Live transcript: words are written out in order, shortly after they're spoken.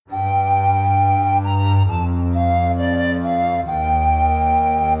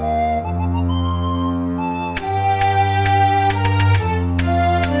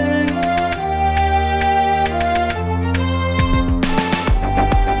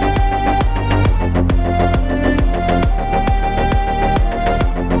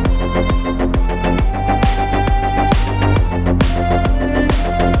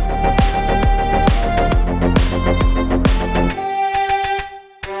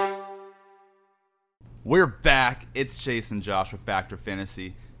We're back. It's Chase and Josh with Factor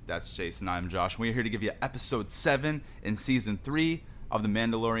Fantasy. That's Chase and I'm Josh. We're here to give you episode 7 in season 3 of The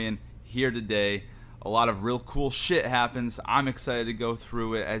Mandalorian here today. A lot of real cool shit happens. I'm excited to go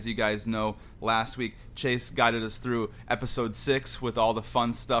through it. As you guys know, last week Chase guided us through episode 6 with all the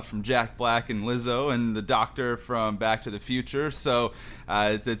fun stuff from Jack Black and Lizzo and the Doctor from Back to the Future. So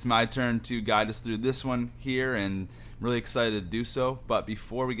it's my turn to guide us through this one here, and I'm really excited to do so. But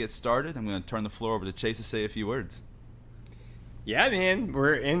before we get started, I'm going to turn the floor over to Chase to say a few words. Yeah, man,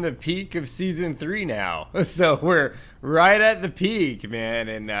 we're in the peak of season 3 now. So we're right at the peak, man.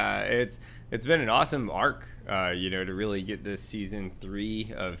 And it's been an awesome arc, to really get this season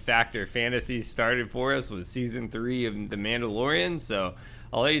 3 of Factor Fantasy started for us with season 3 of The Mandalorian. So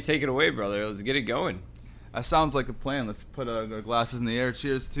I'll let you take it away, brother. Let's get it going. That sounds like a plan. Let's put our glasses in the air.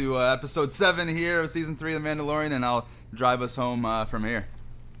 Cheers to episode 7 here of season 3 of The Mandalorian, and I'll drive us home from here.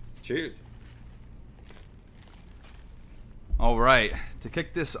 Cheers. All right, to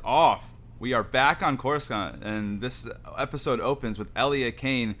kick this off, we are back on Coruscant, and this episode opens with Elia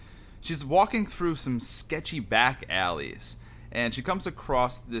Kane. She's walking through some sketchy back alleys, and she comes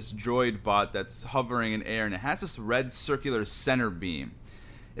across this droid bot that's hovering in air, and it has this red circular center beam.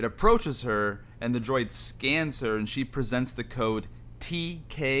 It approaches her, and the droid scans her, and she presents the code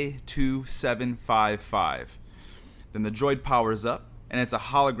TK2755. Then the droid powers up, and it's a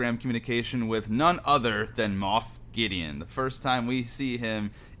hologram communication with none other than Moff Gideon, the first time we see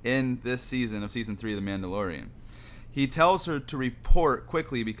him in this season of season 3 of The Mandalorian. He tells her to report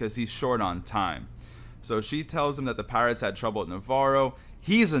quickly because he's short on time. So she tells him that the pirates had trouble at Navarro.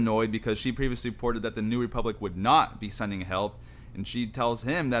 He's annoyed because she previously reported that the New Republic would not be sending help, and she tells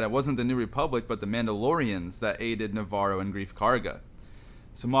him that it wasn't the New Republic but the Mandalorians that aided Navarro and Greef Karga.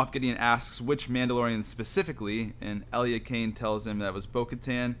 So Moff Gideon asks which Mandalorians specifically, and Elia Kane tells him that it was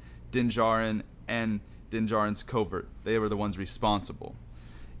Bo-Katan, Din Djarin, and Din Djarin's covert. They were the ones responsible.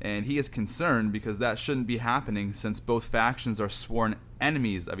 And he is concerned because that shouldn't be happening since both factions are sworn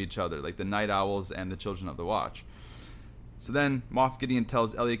enemies of each other, like the Night Owls and the Children of the Watch. So then Moff Gideon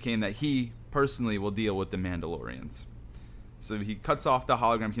tells Elia Kane that he personally will deal with the Mandalorians. So he cuts off the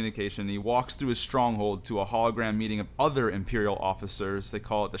hologram communication. He walks through his stronghold to a hologram meeting of other Imperial officers. They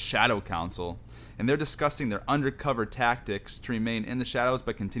call it the Shadow Council. And they're discussing their undercover tactics to remain in the shadows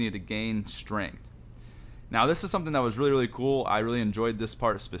but continue to gain strength. Now, this is something that was really, really cool. I really enjoyed this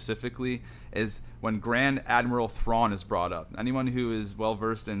part specifically, is when Grand Admiral Thrawn is brought up. Anyone who is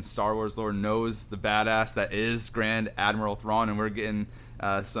well-versed in Star Wars lore knows the badass that is Grand Admiral Thrawn, and we're getting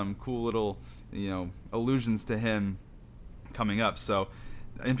some cool little, allusions to him coming up. So,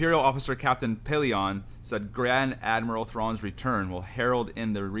 Imperial Officer Captain Pellaeon said Grand Admiral Thrawn's return will herald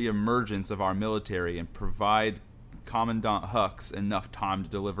in the re-emergence of our military and provide Commandant Hux enough time to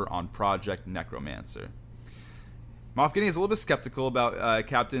deliver on Project Necromancer. Moff Gideon is a little bit skeptical about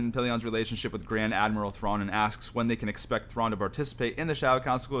Captain Pellaeon's relationship with Grand Admiral Thrawn and asks when they can expect Thrawn to participate in the Shadow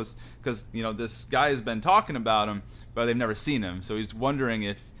Council because, this guy has been talking about him, but they've never seen him. So he's wondering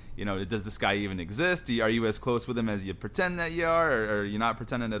if, does this guy even exist? Are you as close with him as you pretend that you are? Or are you not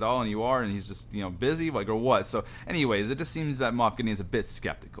pretending at all and you are and he's just, busy? Or what? So anyways, it just seems that Moff Gideon is a bit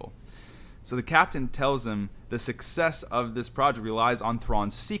skeptical. So the captain tells him the success of this project relies on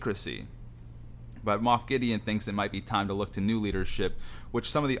Thrawn's secrecy. But Moff Gideon thinks it might be time to look to new leadership, which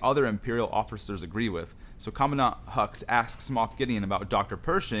some of the other Imperial officers agree with. So Commandant Hux asks Moff Gideon about Dr.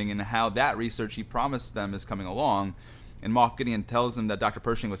 Pershing and how that research he promised them is coming along. And Moff Gideon tells him that Dr.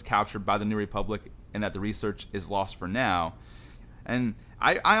 Pershing was captured by the New Republic and that the research is lost for now. And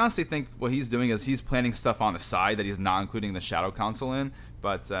I honestly think what he's doing is he's planning stuff on the side that he's not including the Shadow Council in.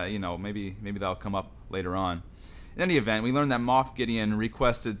 But, maybe that'll come up later on. In any event, we learned that Moff Gideon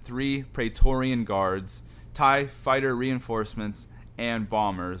requested 3 Praetorian guards, TIE fighter reinforcements, and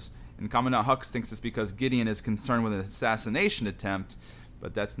bombers. And Commandant Hux thinks it's because Gideon is concerned with an assassination attempt,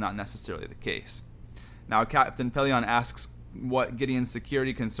 but that's not necessarily the case. Now, Captain Pellaeon asks what Gideon's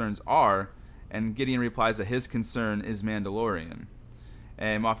security concerns are, and Gideon replies that his concern is Mandalorian.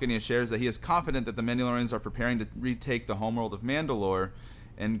 And Moff Gideon shares that he is confident that the Mandalorians are preparing to retake the homeworld of Mandalore,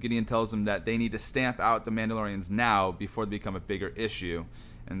 and Gideon tells him that they need to stamp out the Mandalorians now before they become a bigger issue.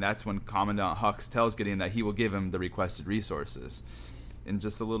 And that's when Commandant Hux tells Gideon that he will give him the requested resources. In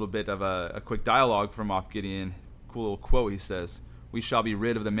just a little bit of a quick dialogue from Moff Gideon, cool little quote, he says, "We shall be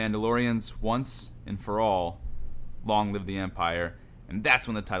rid of the Mandalorians once and for all. Long live the Empire." And that's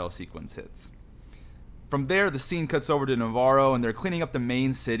when the title sequence hits. From there, the scene cuts over to Navarro, and they're cleaning up the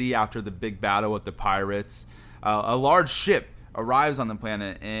main city after the big battle with the pirates. A large ship arrives on the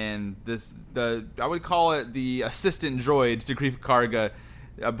planet, and I would call it the assistant droid to Greef Karga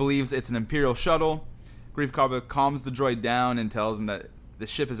believes it's an Imperial shuttle. Grief Karga calms the droid down and tells him that the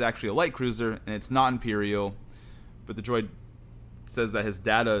ship is actually a light cruiser and it's not Imperial. But the droid says that his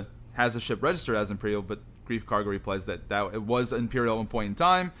data has the ship registered as Imperial, but Grief Karga replies that it was Imperial at one point in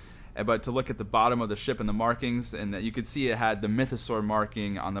time, but to look at the bottom of the ship and the markings, and that you could see it had the Mythosaur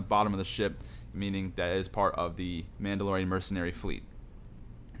marking on the bottom of the ship, meaning that it is part of the Mandalorian mercenary fleet.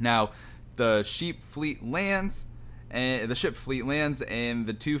 Now, the ship fleet lands, and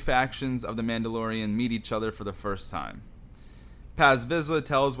the two factions of the Mandalorian meet each other for the first time. Paz Vizla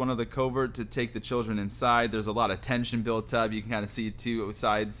tells one of the covert to take the children inside. There's a lot of tension built up. You can kind of see two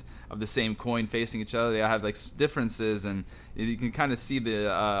sides of the same coin facing each other. They have like differences, and you can kind of see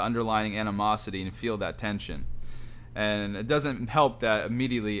the underlying animosity and feel that tension. And it doesn't help that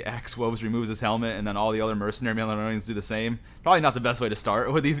immediately Axe-Woves removes his helmet, and then all the other mercenary Mandalorians do the same. Probably not the best way to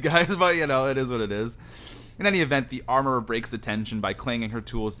start with these guys, but it is what it is. In any event, the armorer breaks the tension by clanging her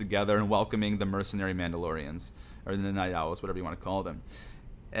tools together and welcoming the mercenary Mandalorians, or the Night Owls, whatever you want to call them.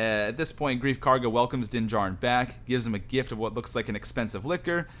 At this point, Grief Karga welcomes Din Djarin back, gives him a gift of what looks like an expensive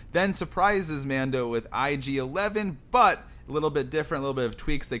liquor, then surprises Mando with IG-11, but a little bit different, a little bit of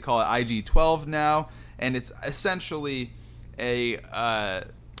tweaks. They call it IG-12 now, and it's essentially a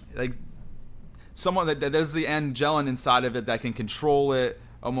someone that there's the Angellan inside of it that can control it.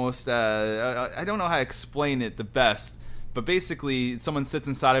 Almost, I don't know how to explain it the best, but basically someone sits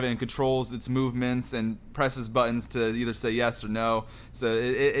inside of it and controls its movements and presses buttons to either say yes or no. So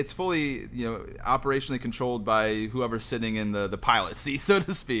it's fully, operationally controlled by whoever's sitting in the pilot seat, so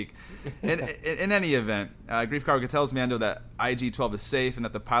to speak. In any event, Grief Karga tells Mando that IG-12 is safe and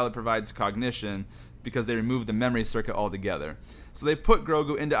that the pilot provides cognition because they removed the memory circuit altogether. So they put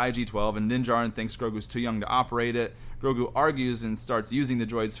Grogu into IG-12, and Din Djarin thinks Grogu's too young to operate it. Grogu argues and starts using the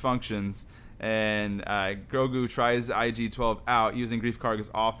droid's functions, and Grogu tries IG-12 out using Grief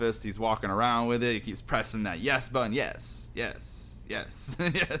Karga's office. He's walking around with it. He keeps pressing that yes button. Yes, yes, yes.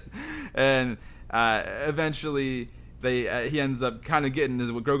 And eventionally he ends up kind of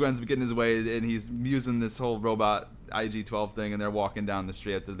Grogu ends up getting his way, and he's using this whole robot IG-12 thing, and they're walking down the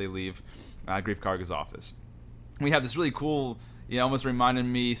street after they leave Grief Karga's office. We have this really cool, almost reminded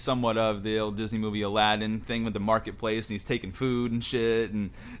me somewhat of the old Disney movie Aladdin thing with the marketplace, and he's taking food and shit,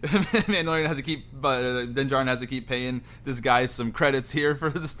 and Mandalorian has to keep, but Din Djarin has to keep paying this guy some credits here for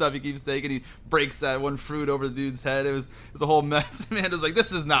the stuff he keeps taking. He breaks that one fruit over the dude's head. It was a whole mess. Man, was like,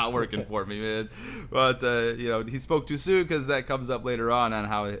 this is not working for me, man. But he spoke too soon, because that comes up later on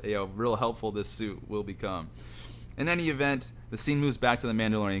how real helpful this suit will become. In any event, the scene moves back to the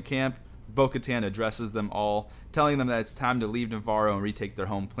Mandalorian camp. Bo-Katan addresses them all, telling them that it's time to leave Navarro and retake their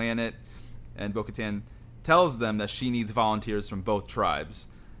home planet. And Bo-Katan tells them that she needs volunteers from both tribes.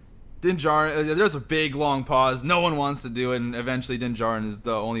 Din Djarin, there's a big long pause. No one wants to do it, and eventually Din Djarin is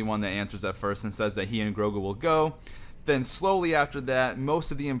the only one that answers at first and says that he and Grogu will go. Then slowly after that,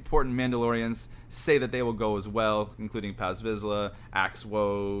 most of the important Mandalorians say that they will go as well, including Paz Vizla,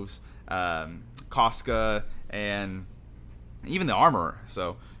 Axe-Woves, Koska, and even the armorer.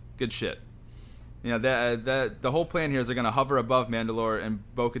 So good shit. The whole plan here is they're going to hover above Mandalore, and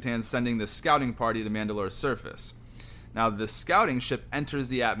Bo-Katan's sending the scouting party to Mandalore's surface. Now, the scouting ship enters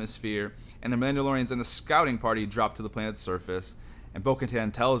the atmosphere, and the Mandalorians and the scouting party drop to the planet's surface, and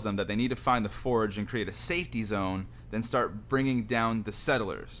Bo-Katan tells them that they need to find the forge and create a safety zone, then start bringing down the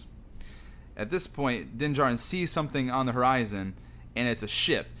settlers. At this point, Din Djarin sees something on the horizon, and it's a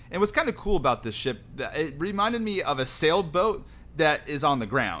ship. And what's kind of cool about this ship, it reminded me of a sailboat that is on the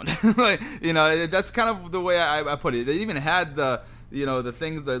ground. That's kind of the way I put it. They even had the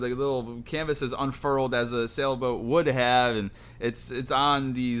things, the little canvases unfurled as a sailboat would have, and it's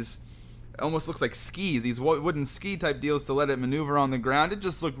on these, almost looks like skis, these wooden ski type deals to let it maneuver on the ground. It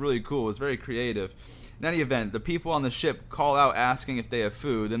just looked really cool. It was very creative. In any event, the people on the ship call out asking if they have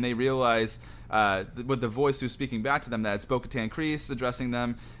food, and they realize with the voice who's speaking back to them that it's Bo-Katan Kryze addressing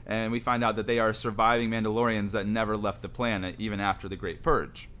them, and we find out that they are surviving Mandalorians that never left the planet even after the Great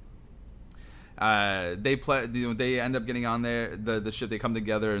Purge. They end up getting on there, the ship. They come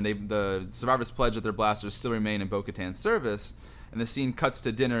together, and the survivors pledge that their blasters still remain in Bo-Katan's service, and the scene cuts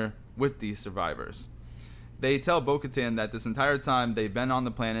to dinner with these survivors. They tell Bo-Katan that this entire time they've been on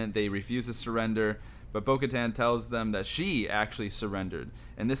the planet, they refuse to surrender, but Bo-Katan tells them that she actually surrendered.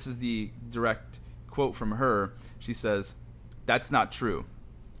 And this is the direct quote from her. She says, "That's not true.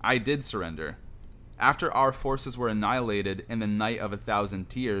 I did surrender. After our forces were annihilated in the Night of 1,000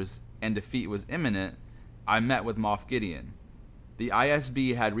 Tears and defeat was imminent, I met with Moff Gideon. The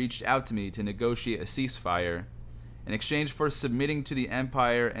ISB had reached out to me to negotiate a ceasefire. In exchange for submitting to the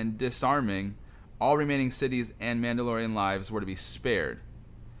Empire and disarming, all remaining cities and Mandalorian lives were to be spared.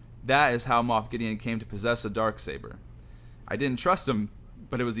 That is how Moff Gideon came to possess a Darksaber. I didn't trust him,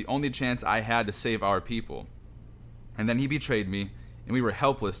 but it was the only chance I had to save our people. And then he betrayed me, and we were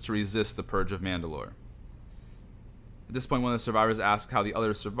helpless to resist the purge of Mandalore. At this point, one of the survivors asks how the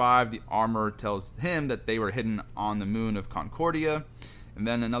others survived. The armorer tells him that they were hidden on the moon of Concordia. And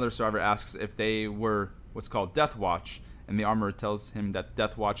then another survivor asks if they were what's called Death Watch. And the armorer tells him that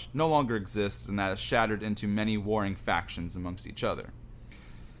Death Watch no longer exists and that it's shattered into many warring factions amongst each other.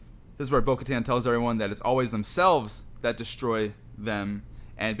 This is where Bo-Katan tells everyone that it's always themselves that destroy them.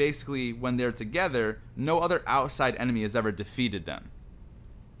 And basically, when they're together, no other outside enemy has ever defeated them.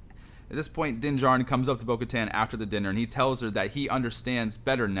 At this point, Din Djarin comes up to Bo-Katan after the dinner, and he tells her that he understands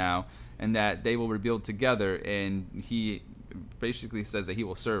better now, and that they will rebuild together, and he basically says that he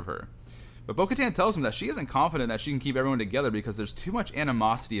will serve her. But Bo-Katan tells him that she isn't confident that she can keep everyone together because there's too much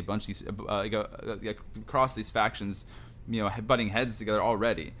animosity across these factions, butting heads together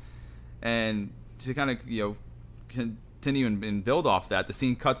already. And to kind of, continue and build off that, the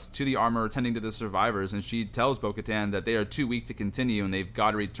scene cuts to the armor tending to the survivors, and she tells Bo-Katan that they are too weak to continue and they've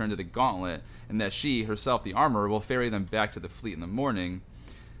got to return to the gauntlet, and that she, herself, the armor, will ferry them back to the fleet in the morning.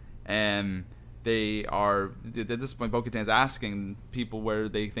 And they are, at this point, Bo-Katan's asking people where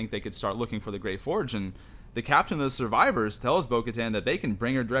they think they could start looking for the Great Forge, and the captain of the survivors tells Bo-Katan that they can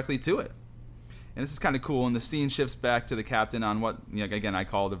bring her directly to it. And this is kind of cool, and the scene shifts back to the captain on what, again, I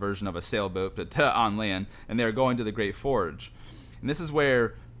call the version of a sailboat, but on land, and they're going to the Great Forge. And this is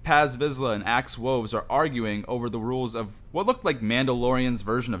where Paz Vizla and Axe Woves are arguing over the rules of what looked like Mandalorian's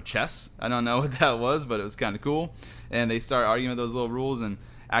version of chess. I don't know what that was, but it was kind of cool. And they start arguing those little rules, and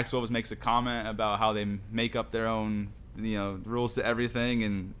Axe Woves makes a comment about how they make up their own, rules to everything,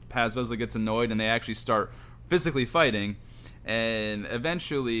 and Paz Vizla gets annoyed, and they actually start physically fighting. And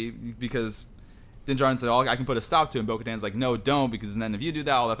eventually, because Din Djarin said, I can put a stop to it, and Bo-Katan's like, no, don't, because then if you do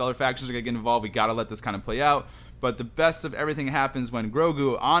that, all the other factions are going to get involved. We got to let this kind of play out. But the best of everything happens when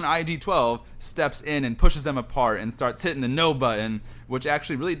Grogu, on IG-12, steps in and pushes them apart and starts hitting the no button, which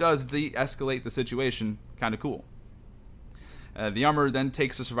actually really does de-escalate the situation. Kind of cool. The armor then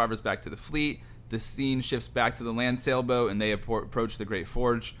takes the survivors back to the fleet. The scene shifts back to the land sailboat, and they approach the Great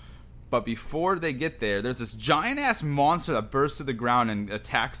Forge. But before they get there, there's this giant-ass monster that bursts through the ground and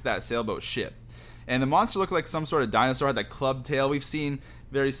attacks that sailboat ship. And the monster looked like some sort of dinosaur, had that club tail. We've seen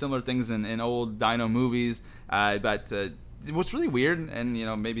very similar things in old dino movies. But what's really weird,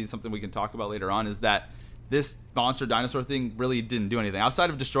 and maybe something we can talk about later on, is that this monster dinosaur thing really didn't do anything. Outside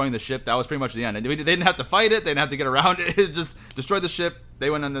of destroying the ship, that was pretty much the end. And they didn't have to fight it. They didn't have to get around it. It just destroyed the ship. They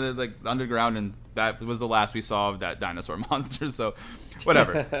went under the underground, and that was the last we saw of that dinosaur monster. So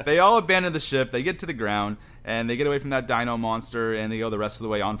whatever. They all abandon the ship. They get to the ground, and they get away from that dino monster, and they go the rest of the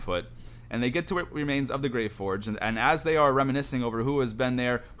way on foot. And they get to what remains of the Great Forge, and as they are reminiscing over who has been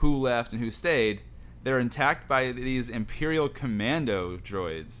there, who left, and who stayed, they're attacked by these Imperial Commando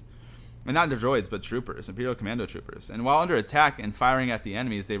droids. And not the droids, but troopers, Imperial Commando troopers. And while under attack and firing at the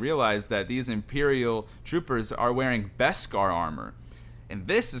enemies, they realize that these Imperial troopers are wearing Beskar armor. And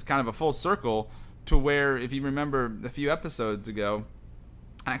this is kind of a full circle to where, if you remember a few episodes ago,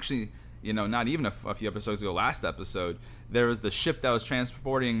 actually, not even a few episodes ago, last episode, there was the ship that was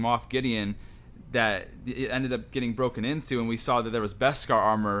transporting Moff Gideon that it ended up getting broken into, and we saw that there was Beskar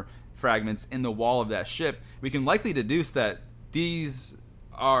armor fragments in the wall of that ship. We can likely deduce that these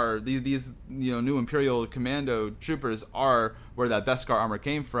new Imperial Commando troopers are where that Beskar armor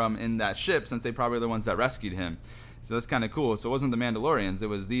came from in that ship, since they probably are the ones that rescued him. So that's kind of cool. So it wasn't the Mandalorians, it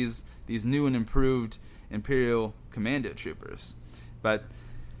was these new and improved Imperial Commando troopers. But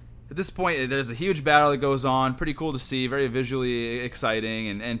at this point, there's a huge battle that goes on. Pretty cool to see. Very visually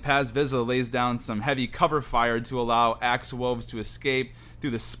exciting. And Paz Vizla lays down some heavy cover fire to allow Axe Woves to escape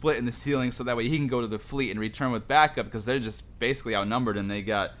through the split in the ceiling, so that way he can go to the fleet and return with backup, because they're just basically outnumbered, and they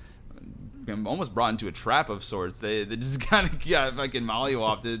got almost brought into a trap of sorts. They just kind of got fucking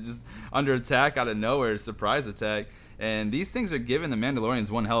mollywopped, just under attack out of nowhere, surprise attack. And these things are giving the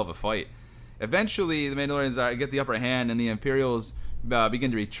Mandalorians one hell of a fight. Eventually, the Mandalorians get the upper hand, and the Imperials begin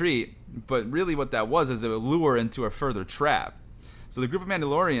to retreat, but really what that was is it would lure into a further trap. So the group of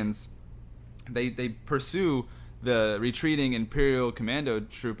Mandalorians, they pursue the retreating Imperial Commando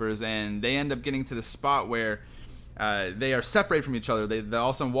troopers, and they end up getting to the spot where they are separated from each other. All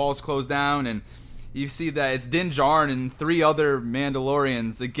of a sudden walls close down, and you see that it's Din Djarin and 3 other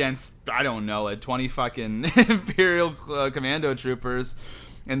Mandalorians against, I don't know, like 20 fucking Imperial Commando troopers.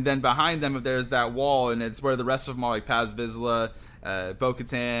 And then behind them, there's that wall, and it's where the rest of them are, like Paz Vizla,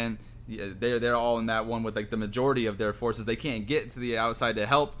 Bo-Katan. They're all in that one with like the majority of their forces. They can't get to the outside to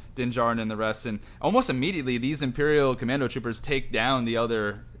help Din Djarin and the rest. And almost immediately, these Imperial Commando troopers take down the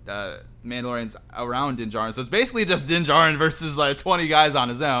other Mandalorians around Din Djarin. So it's basically just Din Djarin versus like 20 guys on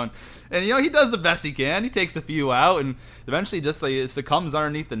his own. And he does the best he can. He takes a few out and eventually just like succumbs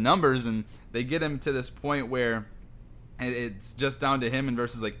underneath the numbers, and they get him to this point where it's just down to him and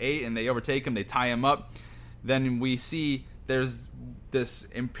versus like 8, and they overtake him, they tie him up. Then we see there's this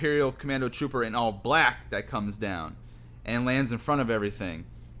Imperial Commando Trooper in all black that comes down and lands in front of everything,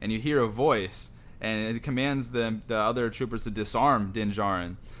 and you hear a voice, and it commands the other troopers to disarm Din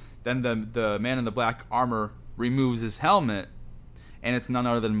Djarin. Then the man in the black armor removes his helmet, and it's none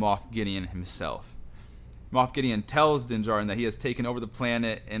other than Moff Gideon himself. Moff Gideon tells Din Djarin that he has taken over the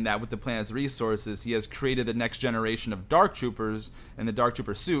planet, and that with the planet's resources, he has created the next generation of Dark Troopers in the Dark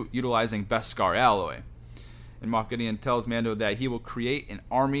Trooper suit, utilizing Beskar alloy. And Moff Gideon tells Mando that he will create an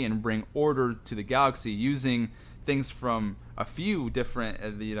army and bring order to the galaxy using things from a few different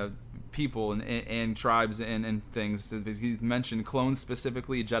people and tribes and things. He's mentioned clones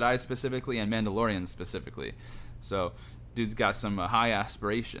specifically, Jedi specifically, and Mandalorians specifically. So dude's got some high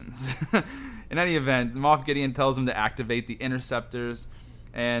aspirations. In any event, Moff Gideon tells him to activate the interceptors,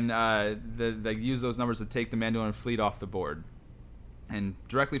 and they use those numbers to take the Mandalorian fleet off the board. And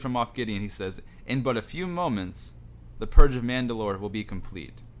directly from Moff Gideon, he says, "In but a few moments, the purge of Mandalore will be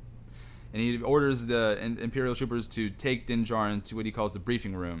complete." And he orders the Imperial Troopers to take Din Djarin to what he calls the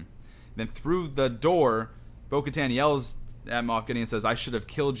briefing room. Then through the door, Bo-Katan yells at Moff Gideon and says, "I should have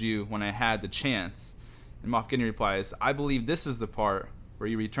killed you when I had the chance." And Moff Gideon replies, "I believe this is the part where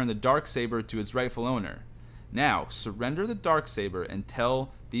you return the Darksaber to its rightful owner. Now, surrender the Darksaber and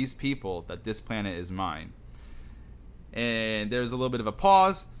tell these people that this planet is mine." And there's a little bit of a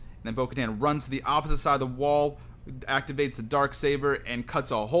pause, and then Bo-Katan runs to the opposite side of the wall, activates the Darksaber, and cuts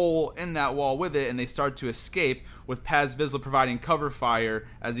a hole in that wall with it, and they start to escape, with Paz Vizla providing cover fire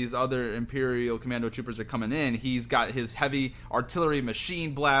as these other Imperial Commando Troopers are coming in. He's got his heavy artillery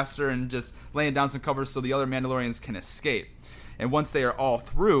machine blaster and just laying down some cover so the other Mandalorians can escape. And once they are all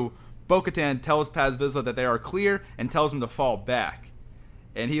through, Bo-Katan tells Paz Vizla that they are clear and tells him to fall back.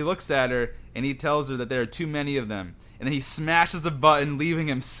 And he looks at her and he tells her that there are too many of them. And then he smashes a button, leaving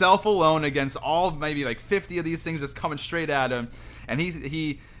himself alone against all maybe like 50 of these things just coming straight at him. And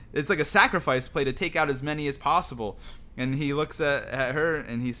he it's like a sacrifice play to take out as many as possible. And he looks at her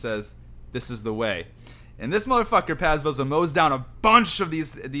and he says, "This is the way." And this motherfucker, Paz Vizla, mows down a bunch of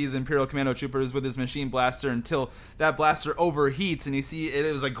these Imperial Commando Troopers with his machine blaster until that blaster overheats, and you see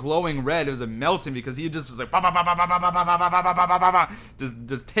it was like glowing red. It was melting because he just was like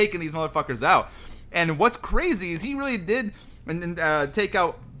just taking these motherfuckers out. And what's crazy is he really did take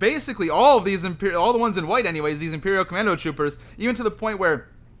out basically all of these all the ones in white, anyways. These Imperial Commando Troopers, even to the point where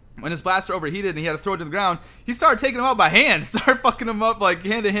when his blaster overheated and he had to throw it to the ground, he started taking them out by hand, started fucking them up like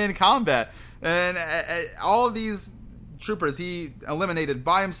hand-to-hand combat. And all of these troopers he eliminated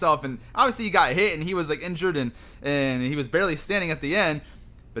by himself, and obviously he got hit and he was like injured and he was barely standing at the end.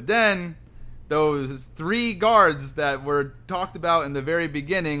 But then those 3 guards that were talked about in the very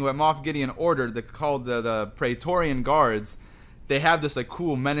beginning, what Moff Gideon ordered, called the Praetorian Guards, they have this like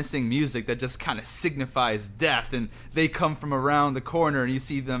cool menacing music that just kind of signifies death, and they come from around the corner and you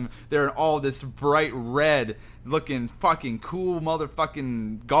see them, they're in all this bright red looking fucking cool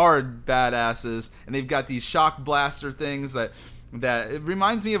motherfucking guard badasses, and they've got these shock blaster things that it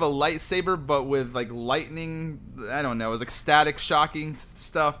reminds me of a lightsaber but with like lightning, I don't know, it was like static shocking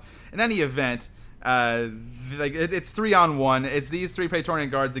stuff. In any event, it's 3-on-1. It's these 3 Praetorian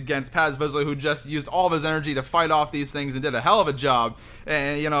Guards against Paz Vizla, who just used all of his energy to fight off these things and did a hell of a job.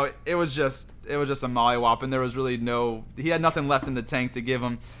 And it was just a mollywop, and there was really he had nothing left in the tank to give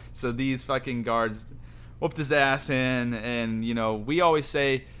him. So these fucking guards whooped his ass in, and we always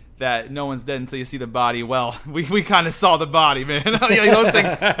say that no one's dead until you see the body. Well, we kind of saw the body, man.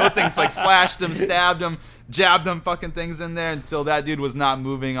 those things like slashed him, stabbed him, jabbed him, fucking things in there until that dude was not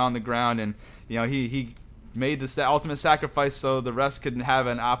moving on the ground, and he made the ultimate sacrifice so the rest could have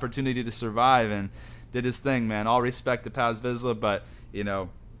an opportunity to survive, and did his thing, man. All respect to Paz Vizla, but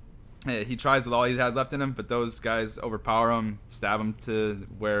he tries with all he had left in him, but those guys overpower him, stab him to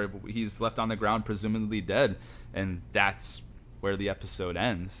where he's left on the ground, presumably dead, and that's where the episode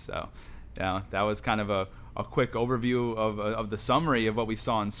ends. So that was kind of a quick overview of the summary of what we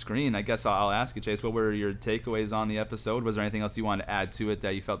saw on screen. I guess I'll ask you, Chase, what were your takeaways on the episode? Was there anything else you wanted to add to it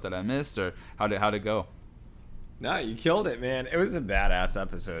that you felt that I missed, or how'd it go? No, you killed it, man. It was a badass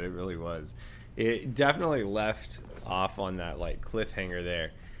episode. It really was. It definitely left off on that like cliffhanger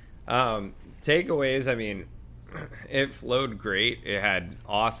there. Takeaways, I mean, it flowed great. It had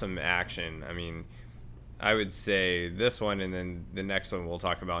awesome action. I mean, I would say this one and then the next one we'll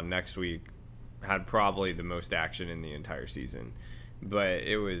talk about next week had probably the most action in the entire season. but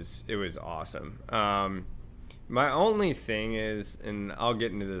it was awesome. My only thing is, and I'll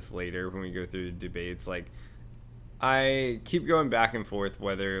get into this later when we go through the debates, like, I keep going back and forth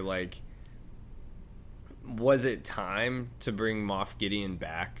whether, like, was it time to bring Moff Gideon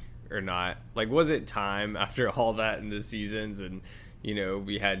back or not? Like, was it time after all that in the seasons, and, you know,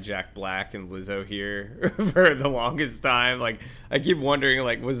 we had Jack Black and Lizzo here for the longest time? Like, I keep wondering,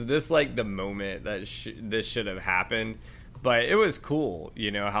 like, was this, like, the moment that this should have happened? But it was cool, you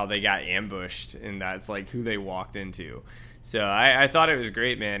know, how they got ambushed, and that's, like, who they walked into. So I thought it was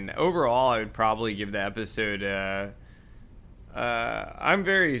great, man. Overall, I would probably give the episode, I'm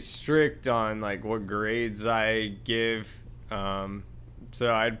very strict on, like, what grades I give.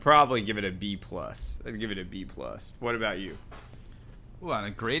 So I'd probably give it a B+. I'd give it a B+. What about you? Well, on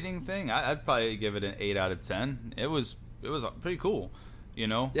a grading thing, I'd probably give it an 8 out of 10. It was pretty cool, you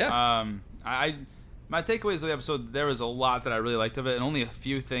know? Yeah. My takeaways of the episode, there was a lot that I really liked of it, and only a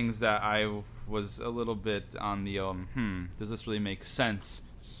few things that I was a little bit on the, does this really make sense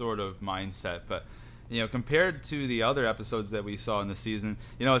sort of mindset. But, you know, compared to the other episodes that we saw in the season,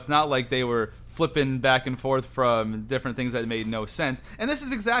 you know, it's not like they were flipping back and forth from different things that made no sense. And this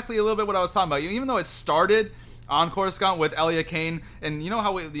is exactly a little bit what I was talking about. Even though it started on Coruscant with Elia Kane, and you know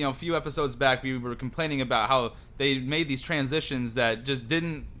how a few episodes back we were complaining about how they made these transitions that just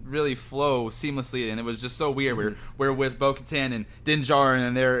didn't really flow seamlessly, and it was just so weird. Mm-hmm. We're with Bo-Katan and Din Djarin,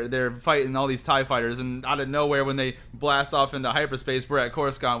 and they're fighting all these TIE fighters, and out of nowhere when they blast off into hyperspace, we're at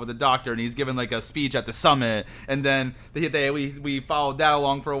Coruscant with the Doctor, and he's giving like a speech at the summit, and then we followed that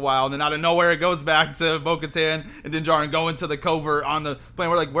along for a while, and then out of nowhere it goes back to Bo-Katan and Din Djarin going to the covert on the plane.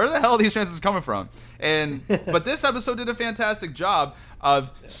 We're like, where the hell are these transitions coming from? And but this episode did a fantastic job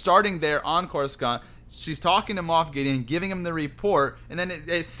of starting there on Coruscant. She's talking to Moff Gideon, giving him the report, and then it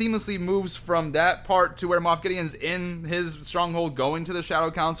seamlessly moves from that part to where Moff Gideon's in his stronghold, going to the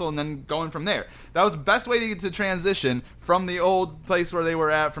Shadow Council, and then going from there. That was the best way to transition from the old place where they were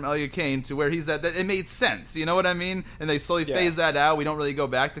at, from Elia Kane, to where he's at. It made sense, you know what I mean? And they slowly phase that out. We don't really go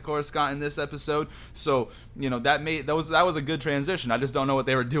back to Coruscant in this episode, so you know that was a good transition. I just don't know what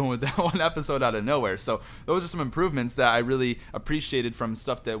they were doing with that one episode out of nowhere. So those are some improvements that I really appreciated from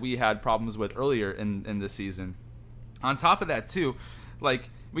stuff that we had problems with earlier in this season. On top of that too,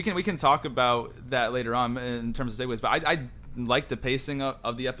 like we can talk about that later on in terms of takeaways, but I like the pacing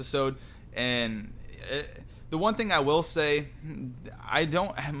of the episode. And the one thing I will say, I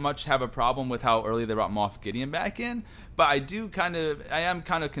don't much have a problem with how early they brought Moff Gideon back in, but I am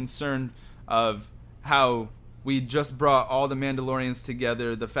kind of concerned of how we just brought all the Mandalorians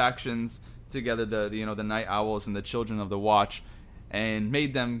together, the factions together, the Night Owls and the Children of the Watch, and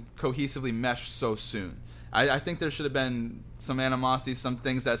made them cohesively mesh so soon. I think there should have been some animosity, some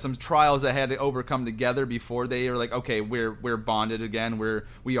trials that had to overcome together before they were like, okay, we're bonded again.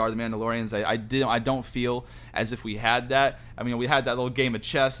 We are the Mandalorians. I don't feel as if we had that. I mean, we had that little game of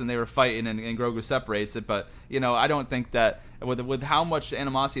chess and they were fighting and Grogu separates it, but you know, I don't think that with how much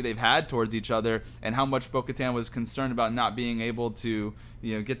animosity they've had towards each other and how much Bo-Katan was concerned about not being able to,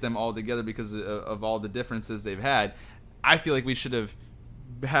 you know, get them all together because of all the differences they've had, I feel like we should have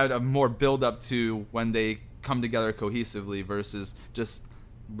had a more build up to when they come together cohesively versus just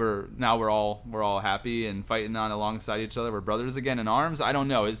we're all happy and fighting on alongside each other. We're brothers again in arms. I don't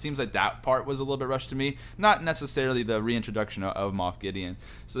know. It seems like that part was a little bit rushed to me. Not necessarily the reintroduction of Moff Gideon.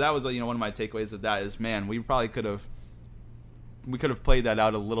 So that was, you know, one of my takeaways of that is, man, we probably could have played that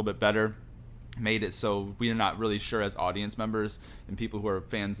out a little bit better. Made it so we're not really sure as audience members and people who are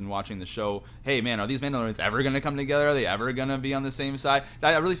fans and watching the show, hey man, are these Mandalorians ever going to come together? Are they ever going to be on the same side?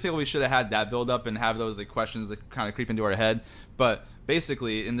 I really feel we should have had that build up and have those like questions that kind of creep into our head. But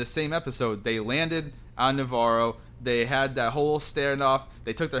basically in the same episode, they landed on Navarro. They had that whole standoff.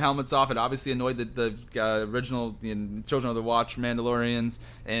 They took their helmets off. It obviously annoyed the original Children of the Watch Mandalorians.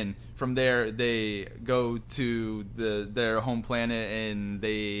 And from there, they go to their home planet, and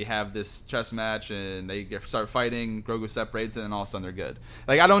they have this chess match, and they start fighting. Grogu separates it, and all of a sudden they're good.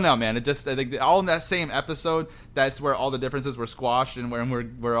 Like, I don't know, man. I think all in that same episode, that's where all the differences were squashed, and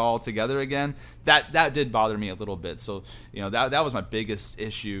when we're all together again. That did bother me a little bit. So, you know, that was my biggest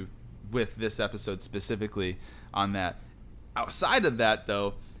issue with this episode specifically. On that. Outside of that,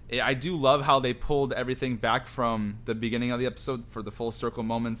 though, I do love how they pulled everything back from the beginning of the episode for the full circle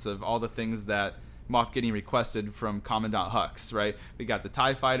moments of all the things that Moff Gideon requested from Commandant Hux, right? We got the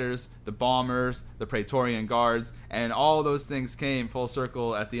TIE fighters, the bombers, the Praetorian guards, and all those things came full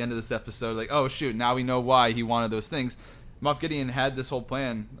circle at the end of this episode. Like, oh shoot, now we know why he wanted those things. Moff Gideon had this whole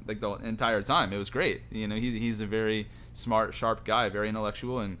plan like the entire time. It was great. You know, he's a very smart, sharp guy, very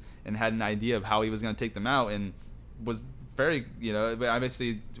intellectual, and had an idea of how he was going to take them out, and was very,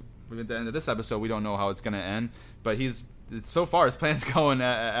 obviously at the end of this episode, we don't know how it's going to end, but so far his plan's going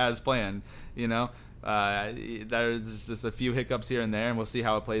as planned, There's just a few hiccups here and there, and we'll see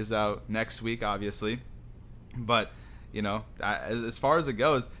how it plays out next week, obviously. But, as far as it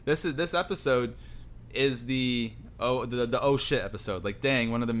goes, this episode is the oh shit episode. Like,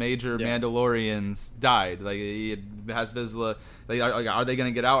 dang, one of the major Mandalorians died. Like, Paz Vizla. Are they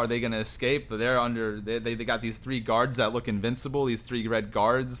gonna get out? Are they gonna escape? They're under. They got these 3 guards that look invincible. These 3 red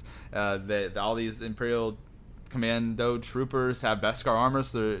guards. All these Imperial Commando troopers have Beskar armor,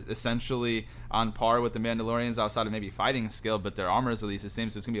 so they're essentially on par with the Mandalorians outside of maybe fighting skill, but their armor is at least the same,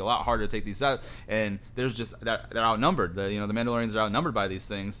 so it's gonna be a lot harder to take these out. And they're outnumbered. The Mandalorians are outnumbered by these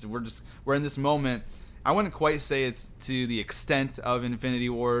things. We're in this moment. I wouldn't quite say it's to the extent of Infinity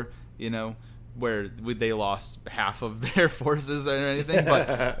War, where they lost half of their forces or anything,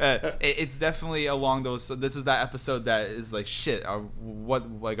 but it's definitely along those. So this is that episode that is like, shit. Are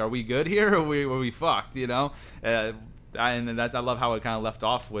we good here, or are we fucked? And I love how it kind of left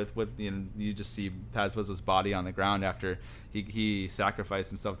off with you just see Paz Vizla's body on the ground after he sacrificed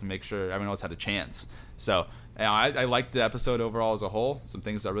himself to make sure everyone else had a chance. So I liked the episode overall as a whole. Some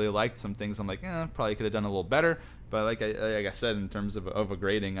things I really liked, some things I'm like, probably could have done a little better. But like I said, in terms of a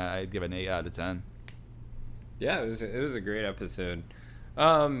grading, I'd give it an 8 out of 10. Yeah, it was a great episode. Do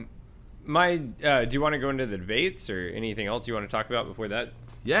you want to go into the debates or anything else you want to talk about before that?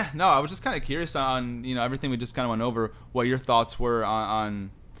 Yeah, no, I was just kind of curious on everything we just kind of went over, what your thoughts were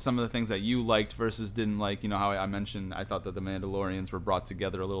on some of the things that you liked versus didn't like. How I mentioned I thought that the Mandalorians were brought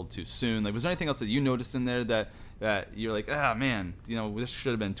together a little too soon. Like, was there anything else that you noticed in there that you're like, man, this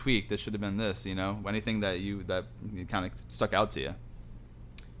should have been tweaked, this should have been this, anything that kind of stuck out to you?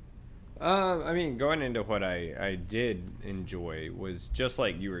 Going into what I did enjoy was just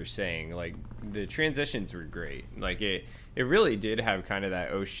like you were saying, like the transitions were great. Like it really did have kind of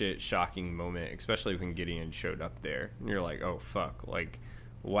that oh shit shocking moment, especially when Gideon showed up there. And you're like, oh fuck, like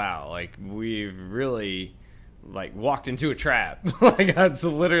wow, like we've really like walked into a trap. Like that's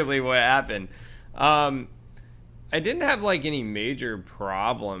literally what happened. I didn't have like any major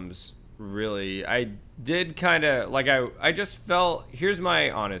problems really. I did kind of like I just felt, here's my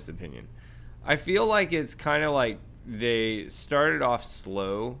honest opinion. I feel like it's kind of like they started off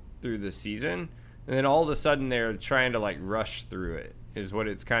slow through the season, and then all of a sudden they're trying to like rush through it, is what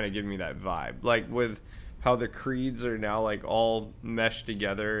it's kind of giving me that vibe. Like with how the creeds are now like all meshed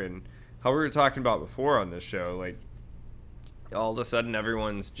together, and how we were talking about before on this show, like all of a sudden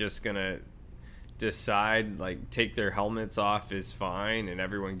everyone's just gonna decide like take their helmets off is fine and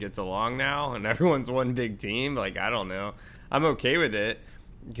everyone gets along now and everyone's one big team. Like, I don't know, I'm okay with it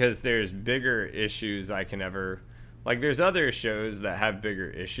because there's bigger issues I can ever, like there's other shows that have bigger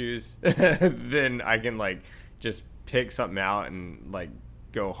issues then I can like just pick something out and like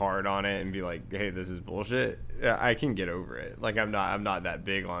go hard on it and be like, hey, this is bullshit. I can get over it. Like I'm not that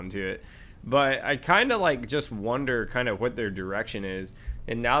big onto it. But I kind of like just wonder kind of what their direction is.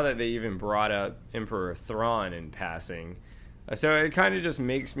 And now that they even brought up Emperor Thrawn in passing, so it kind of just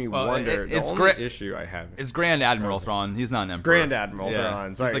makes me wonder. The only issue I have is Grand Admiral Thrawn. He's not an emperor. Grand Admiral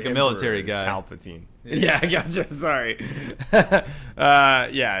Thrawn. Sorry, he's like a Emperor military guy. Palpatine. Yeah, I gotcha. Sorry. So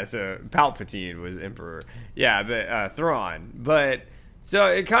Palpatine was Emperor. Yeah, but Thrawn. But so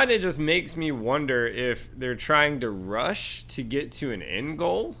it kind of just makes me wonder if they're trying to rush to get to an end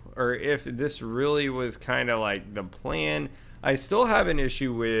goal, or if this really was kind of like the plan. I still have an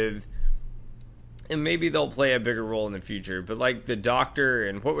issue with, and maybe they'll play a bigger role in the future, but like the doctor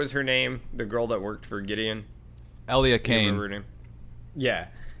and what was her name? The girl that worked for Gideon? Elia Kane. Yeah,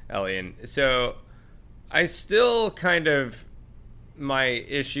 Elia. So I still kind of, my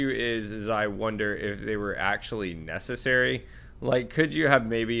issue is I wonder if they were actually necessary. Like, could you have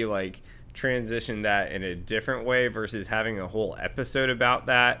maybe like transitioned that in a different way versus having a whole episode about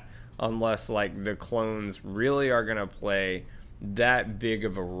that? Unless like the clones really are going to play that big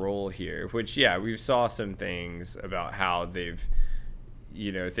of a role here, which, yeah, we've saw some things about how they've,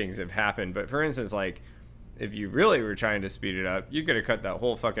 things have happened. But for instance, like if you really were trying to speed it up, you could have cut that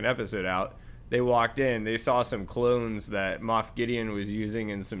whole fucking episode out. They walked in, they saw some clones that Moff Gideon was using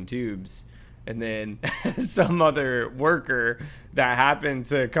in some tubes. And then some other worker that happened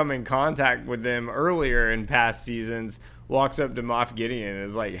to come in contact with them earlier in past seasons walks up to Moff Gideon and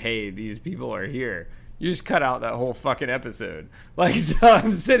is like, hey, these people are here. You just cut out that whole fucking episode. Like, so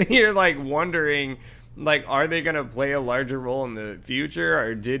I'm sitting here like wondering, like, are they going to play a larger role in the future?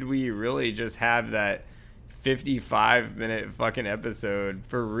 Or did we really just have that 55-minute fucking episode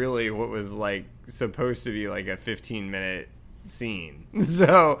for really what was like supposed to be like a 15-minute scene.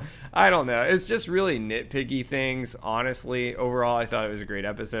 So I don't know. It's just really nitpicky things. Honestly, overall, I thought it was a great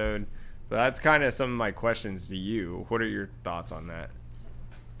episode. But that's kind of some of my questions to you. What are your thoughts on that?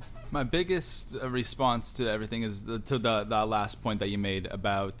 My biggest response to everything is to the last point that you made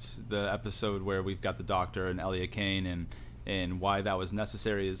about the episode where we've got the Doctor and Elia Kane and why that was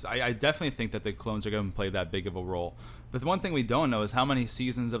necessary is I definitely think that the clones are going to play that big of a role. But the one thing we don't know is how many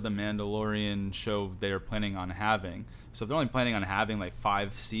seasons of The Mandalorian show they're planning on having. So if they're only planning on having like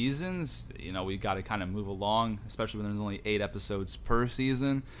 5 seasons, we got to kind of move along, especially when there's only 8 episodes per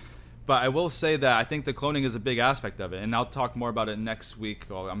season. But I will say that I think the cloning is a big aspect of it, and I'll talk more about it next week.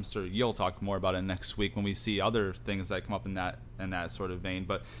 Well, I'm sure you'll talk more about it next week when we see other things that come up in that sort of vein.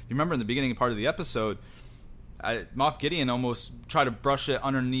 But you remember in the beginning part of the episode, Moff Gideon almost tried to brush it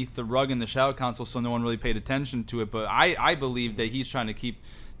underneath the rug in the Shadow Council so no one really paid attention to it. But I believe that he's trying to keep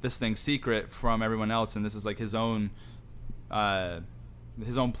this thing secret from everyone else, and this is like his own plan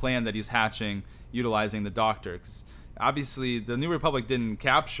that he's hatching, utilizing the Doctor. 'Cause obviously, the New Republic didn't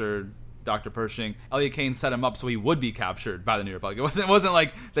capture Dr. Pershing. Elia Kane set him up so he would be captured by the New Republic. It wasn't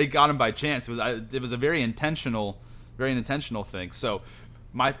like they got him by chance. It was a very intentional thing. So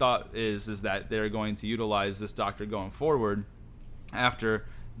my thought is that they're going to utilize this Doctor going forward. After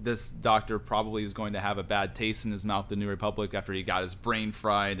this Doctor probably is going to have a bad taste in his mouth, the New Republic, after he got his brain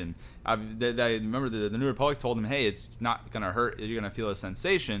fried. And I remember the New Republic told him, hey, it's not going to hurt. You're going to feel a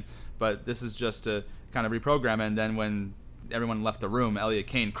sensation. But this is just to kind of reprogram it. And then when everyone left the room, Elia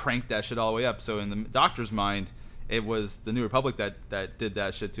Kane cranked that shit all the way up. So in the Doctor's mind, it was the New Republic that did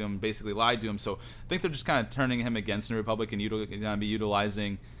that shit to him, basically lied to him. So I think they're just kind of turning him against the New Republic and going to be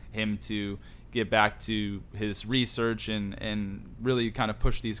utilizing him to get back to his research and really kind of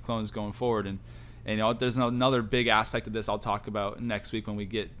push these clones going forward. And there's another big aspect of this I'll talk about next week when we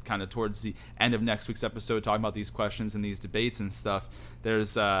get kind of towards the end of next week's episode, talking about these questions and these debates and stuff.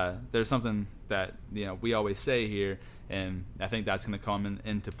 There's something that we always say here, and I think that's going to come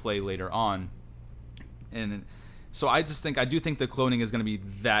into play later on. And so I do think the cloning is going to be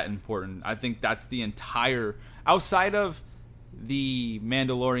that important. I think that's the entire, outside of the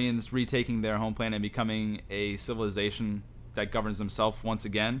Mandalorians retaking their home planet and becoming a civilization that governs themselves once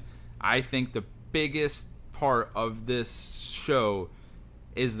again, I think the biggest part of this show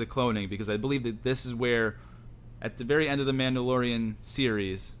is the cloning, because I believe that this is where, at the very end of the Mandalorian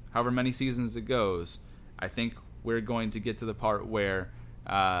series, however many seasons it goes, I think we're going to get to the part where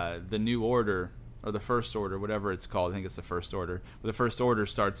the New Order, or the First Order, whatever it's called, I think it's the First Order, but the First Order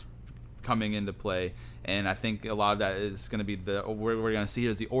starts coming into play. And I think a lot of that is going to be what we're going to see here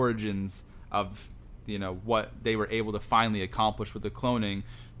is the origins of what they were able to finally accomplish with the cloning,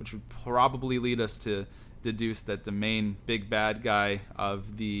 which would probably lead us to deduce that the main big bad guy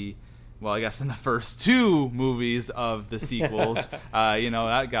of the, well, I guess in the first 2 movies of the sequels,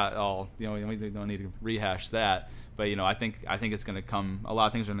 that got all, we don't need to rehash that, but I think it's going to come, a lot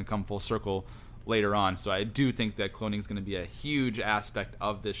of things are going to come full circle later on. So I do think that cloning is going to be a huge aspect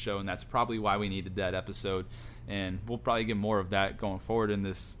of this show, and that's probably why we needed that episode, and we'll probably get more of that going forward in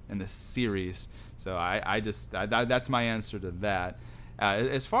this series. So that's my answer to that.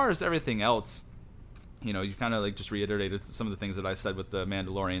 As far as everything else, you kind of like just reiterated some of the things that I said with the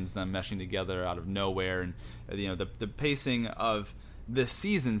Mandalorians, them meshing together out of nowhere, and the pacing of this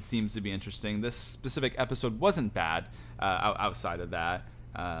season seems to be interesting. This specific episode wasn't bad outside of that,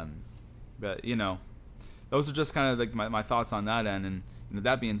 but those are just kind of like my thoughts on that end. And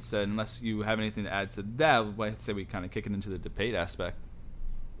that being said, unless you have anything to add to that, I'd say we kind of kick it into the debate aspect.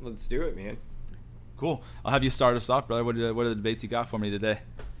 Let's do it, man. Cool. I'll have you start us off, brother. What are the debates you got for me today?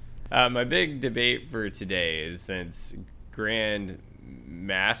 My big debate for today is, since Grand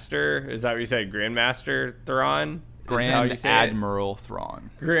Master, is that what you said? Grandmaster Thrawn? Grand Admiral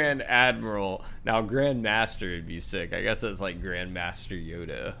Thrawn. Grand Admiral. Now, Grand Master would be sick. I guess that's like Grand Master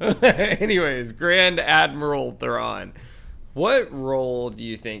Yoda. Anyways, Grand Admiral Thrawn. What role do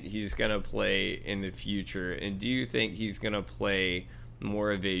you think he's going to play in the future? And do you think he's going to play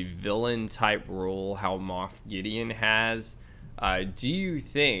more of a villain type role, how Moff Gideon has? Do you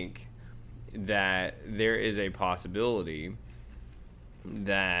think that there is a possibility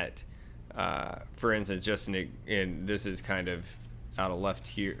that, for instance, and this is kind of out of left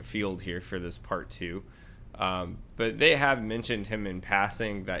field here for this part 2, but they have mentioned him in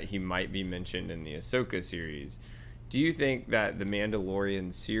passing, that he might be mentioned in the Ahsoka series. Do you think that the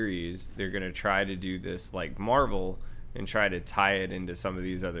Mandalorian series, they're going to try to do this like Marvel and try to tie it into some of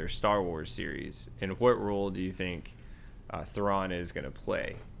these other Star Wars series? And what role do you think Thrawn is going to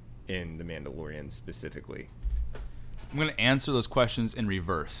play in The Mandalorian specifically? I'm going to answer those questions in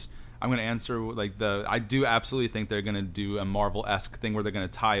reverse. I'm going to answer like I do absolutely think they're going to do a Marvel-esque thing where they're going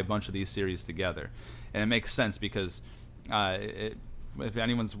to tie a bunch of these series together. And it makes sense because if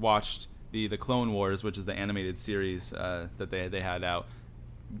anyone's watched the Clone Wars, which is the animated series that they had out,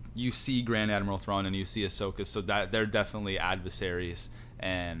 you see Grand Admiral Thrawn and you see Ahsoka, so that they're definitely adversaries.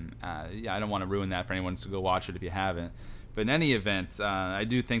 And I don't want to ruin that for anyone to go watch it if you haven't. But in any event, I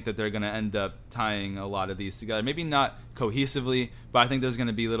do think that they're going to end up tying a lot of these together. Maybe not cohesively, but I think there's going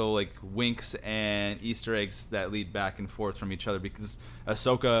to be little like winks and Easter eggs that lead back and forth from each other, because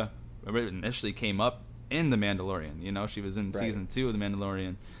Ahsoka initially came up in The Mandalorian. You know, she was in season 2 of The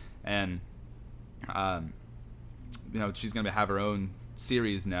Mandalorian, and she's going to have her own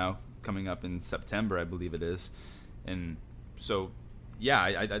series now coming up in September, I believe it is. And so, yeah,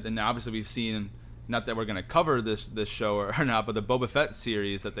 and obviously we've seen. Not that we're going to cover this show or not, but the Boba Fett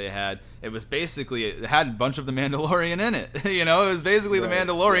series that they had, it had a bunch of the Mandalorian in it. It was basically the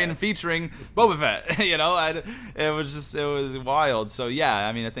Mandalorian featuring Boba Fett. It was wild. So yeah,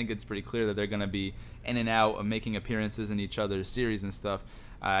 I mean, I think it's pretty clear that they're going to be in and out of making appearances in each other's series and stuff.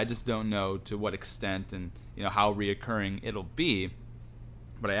 I just don't know to what extent and how reoccurring it'll be.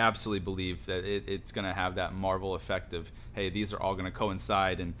 But I absolutely believe that it's going to have that Marvel effect of, hey, these are all going to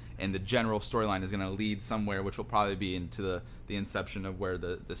coincide, and the general storyline is going to lead somewhere, which will probably be into the inception of where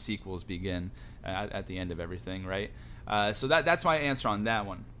the sequels begin at the end of everything, right? So that's my answer on that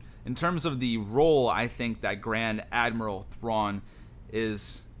one. In terms of the role I think that Grand Admiral Thrawn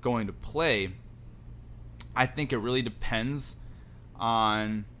is going to play, I think it really depends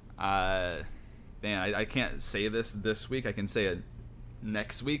on... I can't say this week. I can say it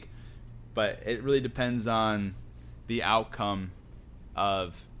next week, but it really depends on the outcome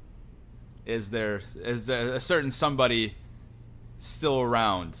of is there a certain somebody still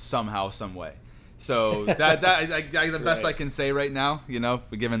around somehow, some way. So that the best I can say right now,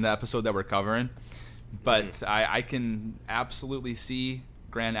 given the episode that we're covering. But I can absolutely see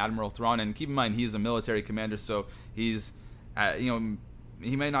Grand Admiral Thrawn, and keep in mind he's a military commander, so he's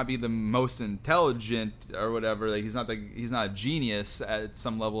he may not be the most intelligent or whatever. Like he's not a genius at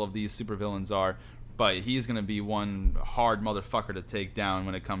some level of these supervillains are, but he's gonna be one hard motherfucker to take down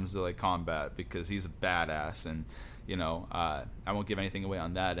when it comes to like combat, because he's a badass. And I won't give anything away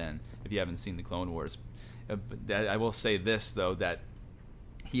on that end if you haven't seen the Clone Wars. I will say this though, that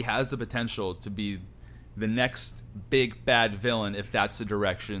he has the potential to be the next big bad villain if that's the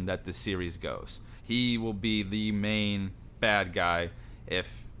direction that the series goes. He will be the main bad guy if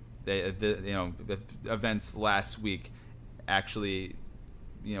events last week actually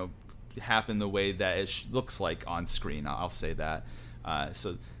happen the way that it looks like on screen. I'll say that.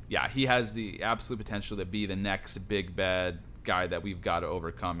 So yeah, he has the absolute potential to be the next big bad guy that we've got to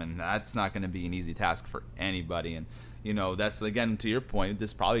overcome, and that's not going to be an easy task for anybody. And that's, again, to your point,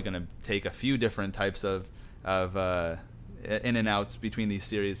 this is probably going to take a few different types of in and outs between these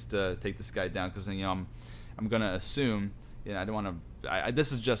series to take this guy down, because I'm going to assume, I don't want to.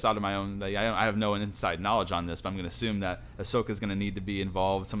 This is just out of my own. I have no inside knowledge on this, but I'm going to assume that Ahsoka's going to need to be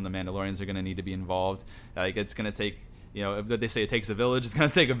involved. Some of the Mandalorians are going to need to be involved. Like it's going to take, if they say it takes a village, it's going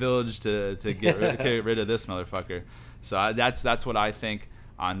to take a village to get rid of this motherfucker. So that's what I think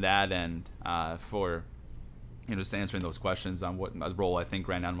on that end. For just answering those questions on what role I think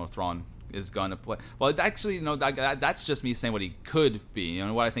Grand Admiral Thrawn is going to play. Well, actually, that's just me saying what he could be.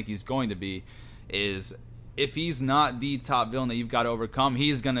 What I think he's going to be is, if he's not the top villain that you've got to overcome,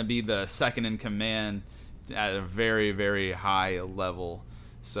 he's going to be the second in command at a very, very high level.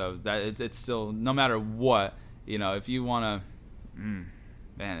 So that it's still, no matter what, if you want to,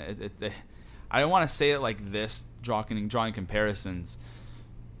 I don't want to say it like this, drawing comparisons,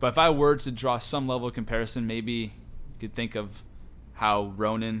 but if I were to draw some level of comparison, maybe you could think of how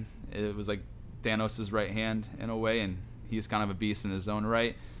Ronan, it was like Thanos' right hand in a way, and he's kind of a beast in his own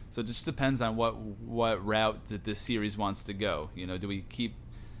right. So it just depends on what route that this series wants to go. Do we keep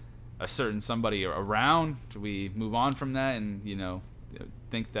a certain somebody around? Do we move on from that and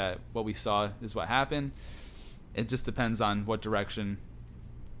think that what we saw is what happened? It just depends on what direction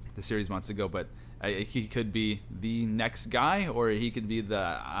the series wants to go. But he could be the next guy, or he could be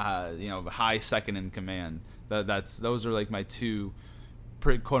the high second in command. Those are like my two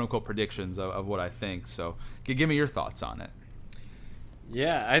quote unquote predictions of what I think. So give me your thoughts on it.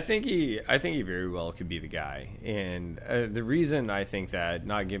 Yeah, I think he very well could be the guy. And the reason I think that,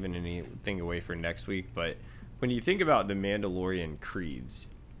 not giving anything away for next week, but when you think about the Mandalorian creeds,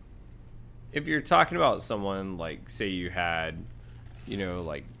 if you're talking about someone like, say you had,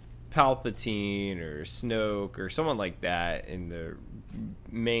 like Palpatine or Snoke or someone like that in the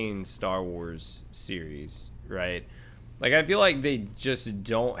main Star Wars series, right? Like, I feel like they just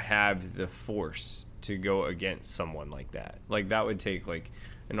don't have the force to go against someone like that. Like, that would take, like,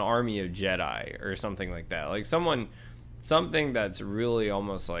 an army of Jedi or something like that. Like, something that's really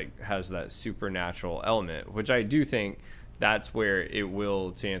almost, like, has that supernatural element, which I do think that's where it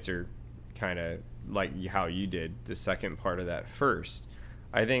will, to answer kind of like how you did the second part of that first,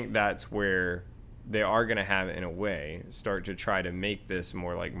 I think that's where they are going to have, in a way, start to try to make this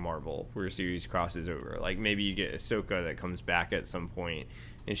more like Marvel, where a series crosses over. Like, maybe you get Ahsoka that comes back at some point,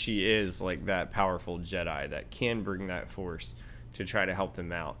 and she is like that powerful Jedi that can bring that force to try to help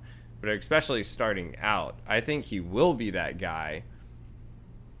them out. But especially starting out, I think he will be that guy,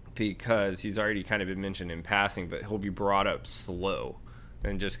 because he's already kind of been mentioned in passing, but he'll be brought up slow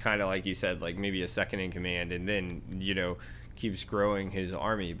and just kind of, like you said, like maybe a second in command, and then, you know, keeps growing his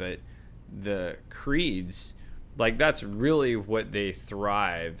army. But the Creeds, like, that's really what they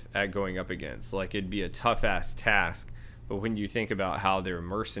thrive at going up against. Like, it'd be a tough ass task, but when you think about how they're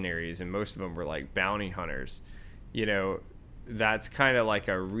mercenaries and most of them were like bounty hunters, you know, that's kind of like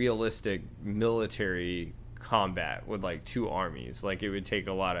a realistic military combat with like two armies. Like, it would take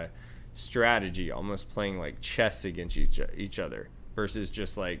a lot of strategy, almost playing like chess against each other, versus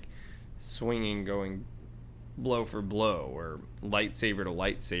just like swinging, going blow for blow or lightsaber to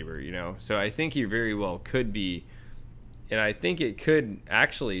lightsaber, you know. So I think he very well could be, and I think it could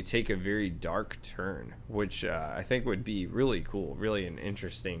actually take a very dark turn, which I think would be really cool, really an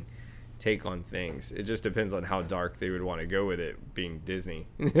interesting take on things. It just depends on how dark they would want to go with it, being Disney.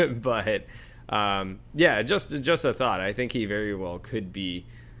 But yeah, just a thought. I think he very well could be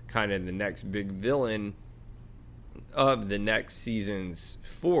kind of the next big villain of the next seasons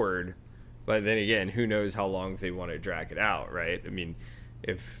forward. But then again, who knows how long they want to drag it out, right? I mean,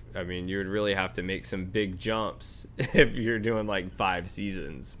 you would really have to make some big jumps if you're doing like 5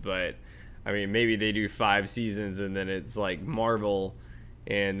 seasons. But I mean, maybe they do 5 seasons and then it's like Marvel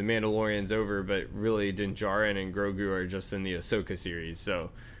and the Mandalorian's over, but really Din Djarin and Grogu are just in the Ahsoka series.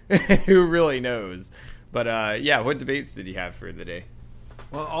 So who really knows? But yeah, what debates did you have for the day?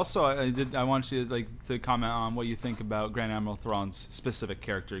 Well, also, I want you to comment on what you think about Grand Admiral Thrawn's specific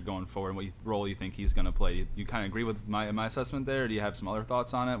character going forward, and what role you think he's going to play. You kind of agree with my assessment there, or do you have some other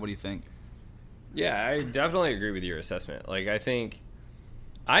thoughts on it? What do you think? Yeah, I definitely agree with your assessment. Like, I think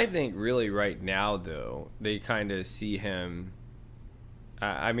really right now, though, they kind of see him.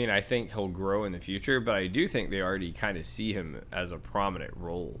 I mean, I think he'll grow in the future, but I do think they already kind of see him as a prominent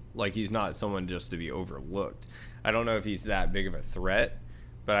role. Like, he's not someone just to be overlooked. I don't know if he's that big of a threat,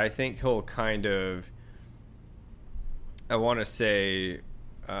 but I think he'll kind of, I want to say,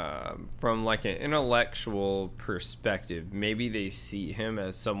 from like an intellectual perspective, maybe they see him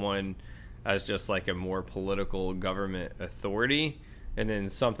as someone, as just like a more political government authority, and then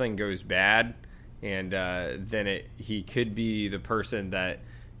something goes bad, and then he could be the person that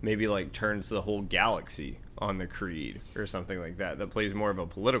maybe like turns the whole galaxy on the Creed or something like that plays more of a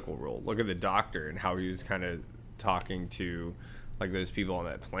political role. Look at the Doctor and how he was kind of talking to like those people on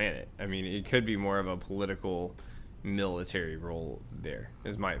that planet. I mean, it could be more of a political military role there,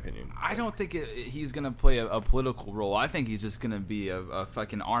 is my opinion. I don't think he's going to play a political role. I think he's just going to be a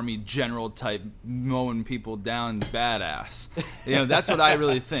fucking army general type, mowing people down badass. You know, that's what I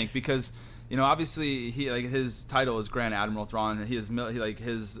really think, because, you know, obviously he, like, his title is Grand Admiral Thrawn. His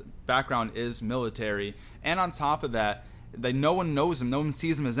background is military, and on top of that, no one knows him. No one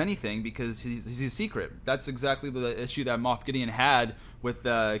sees him as anything because he's a secret. That's exactly the issue that Moff Gideon had with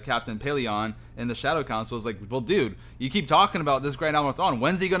Captain Paleon in the Shadow Council. It's like, well, dude, you keep talking about this Grand Admiral Thrawn.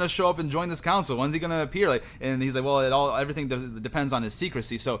 When's he going to show up and join this council? When's he going to appear? Like, and he's like, well, everything depends on his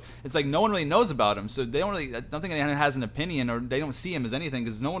secrecy. So it's like no one really knows about him. So I don't think anyone has an opinion, or they don't see him as anything,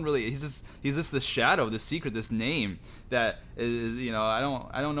 because no one really. He's just this shadow, this secret, this name that is, you know. I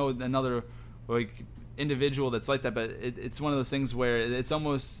don't know another like individual that's like that, but it's one of those things where it's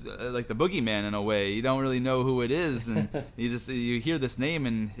almost like the boogeyman in a way. You don't really know who it is, and you hear this name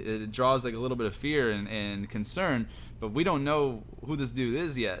and it draws like a little bit of fear and concern, but we don't know who this dude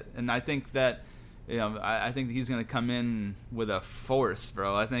is yet. And I think that, you know, I think he's going to come in with a force,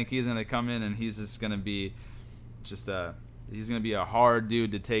 bro. I think he's going to come in and he's just going to be he's going to be a hard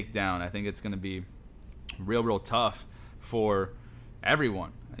dude to take down. I think it's going to be real tough for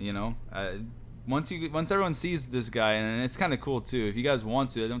everyone, you know. Once everyone sees this guy, and it's kind of cool too. If you guys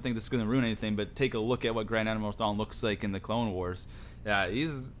want to, I don't think this is going to ruin anything, but take a look at what Grand Admiral Thrawn looks like in the Clone Wars. Yeah,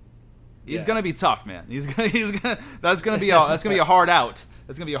 he's going to be tough, man. That's going to be a hard out.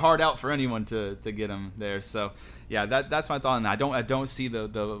 That's going to be a hard out for anyone to get him there. So yeah, that's my thought on that. I don't see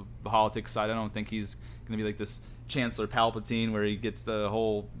the politics side. I don't think he's going to be like this Chancellor Palpatine where he gets the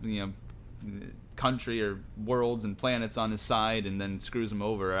whole, you know, country or worlds and planets on his side and then screws him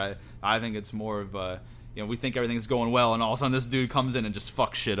over. I think it's more of a, we think everything's going well, and all of a sudden this dude comes in and just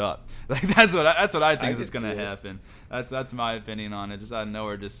fucks shit up. Like that's what I think is gonna happen. That's my opinion on it. Just out of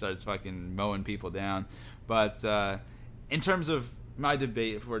nowhere, just starts fucking mowing people down. But in terms of my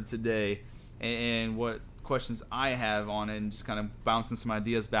debate for today and what questions I have on it, and just kind of bouncing some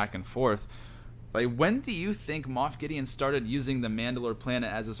ideas back and forth. Like, when do you think Moff Gideon started using the Mandalore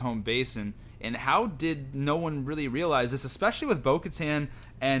planet as his home base, and how did no one really realize this, especially with Bo-Katan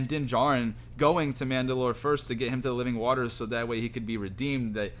and Din Djarin going to Mandalore first to get him to the Living Waters so that way he could be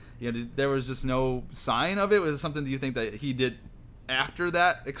redeemed? That there was just no sign of it. Was it something that you think that he did after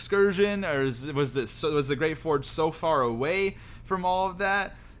that excursion, or was the Great Forge so far away from all of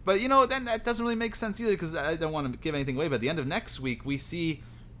that? But then that doesn't really make sense either, because I don't want to give anything away. But at the end of next week, we see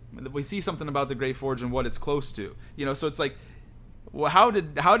something about the Great Forge and what it's close to. So it's like, well, how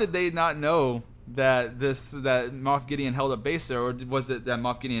did they not know that Moff Gideon held a base there, or was it that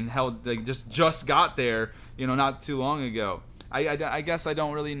Moff Gideon just got there, not too long ago? I guess I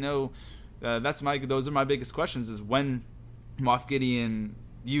don't really know. Those are my biggest questions: is when Moff Gideon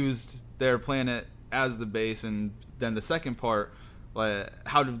used their planet as the base, and then the second part,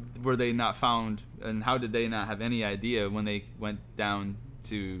 were they not found, and how did they not have any idea when they went down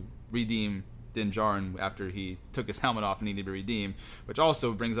to redeem Din Djarin after he took his helmet off and needed to be redeemed? Which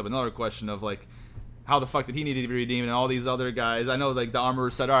also brings up another question of, like, how the fuck did he need to be redeemed, and all these other guys? I know, like, the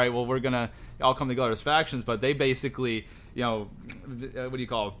Armorer said, all right, well, we're gonna all come together as factions, but they basically,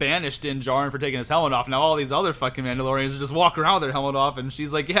 banished Din Djarin for taking his helmet off. Now all these other fucking Mandalorians just walk around with their helmet off, and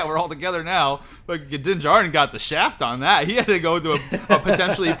she's like, yeah, we're all together now. But Din Djarin got the shaft on that. He had to go to a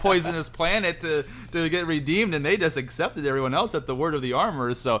potentially poisonous planet to get redeemed, and they just accepted everyone else at the word of the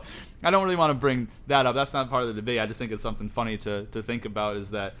Armorers. So I don't really want to bring that up. That's not part of the debate. I just think it's something funny to think about,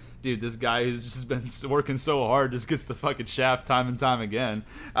 is that, dude, this guy who's just been working so hard just gets the fucking shaft time and time again.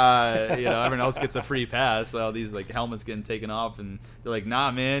 Everyone else gets a free pass. All these, like, helmets getting taken off, and they're like,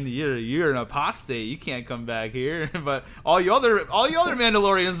 nah, man, you're an apostate. You can't come back here. But all you other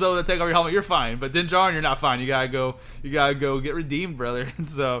Mandalorians, though, that take off your helmet, you're fine. But Din Djarin, you're not fine. You gotta go get redeemed, brother. And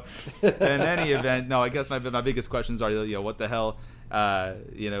so, in any event, no, I guess my biggest questions are, what the hell?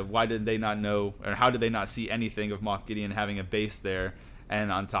 Why did they not know, or how did they not see anything of Moff Gideon having a base there? And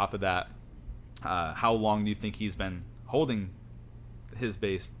on top of that, how long do you think he's been holding his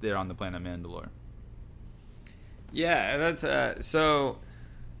base there on the planet Mandalore? Yeah, that's so.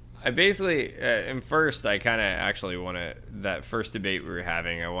 I basically, and first, I kind of actually want to, that first debate we were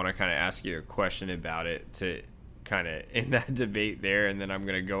having, I want to kind of ask you a question about it to kind of end that debate there, and then I'm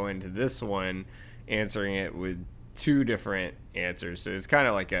going to go into this one, answering it with two different answers. So it's kind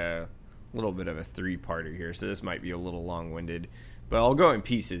of like a little bit of a three-parter here. So this might be a little long-winded, but I'll go in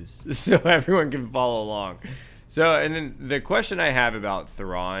pieces so everyone can follow along. So, and then the question I have about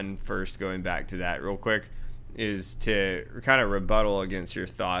Thrawn, first going back to that real quick, is to kind of rebuttal against your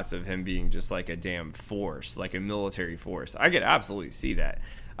thoughts of him being just like a damn force, like a military force. I could absolutely see that.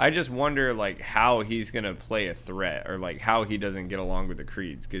 I just wonder, like, how he's going to play a threat, or like how he doesn't get along with the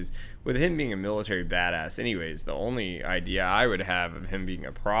Creeds. Because with him being a military badass anyways, the only idea I would have of him being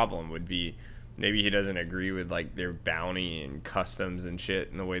a problem would be maybe he doesn't agree with, like, their bounty and customs and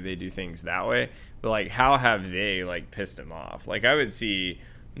shit and the way they do things that way. But, like, how have they, like, pissed him off? Like, I would see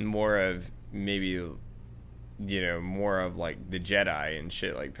more of maybe, more of, like, the Jedi and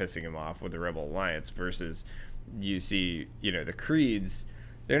shit, like, pissing him off with the Rebel Alliance, versus you see, the Creeds.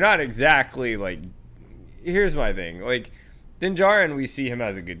 They're not exactly, like, here's my thing. Like, Din Djarin, we see him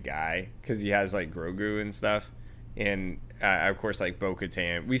as a good guy because he has, like, Grogu and stuff. And, of course, like,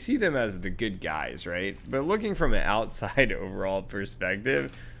 Bo-Katan. We see them as the good guys, right? But looking from an outside overall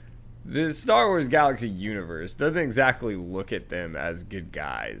perspective, the Star Wars Galaxy universe doesn't exactly look at them as good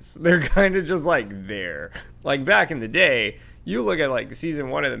guys. They're kind of just, like, there. Like, back in the day, you look at, like, season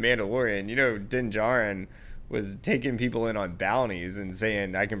 1 of The Mandalorian, Din Djarin was taking people in on bounties and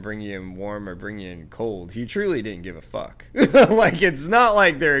saying, I can bring you in warm or bring you in cold. He truly didn't give a fuck. Like, it's not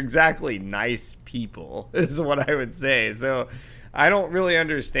like they're exactly nice people, is what I would say. So I don't really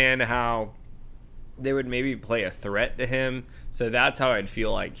understand how they would maybe play a threat to him. So that's how I'd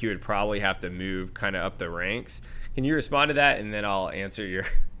feel like he would probably have to move kind of up the ranks. Can you respond to that? And then I'll answer your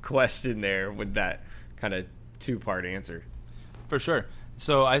question there with that kind of two-part answer. For sure.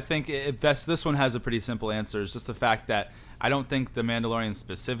 So I think this one has a pretty simple answer. It's just the fact that I don't think the Mandalorian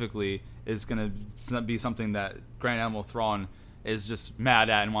specifically is going to be something that Grand Admiral Thrawn is just mad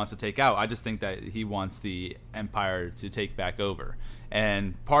at and wants to take out. I just think that he wants the Empire to take back over.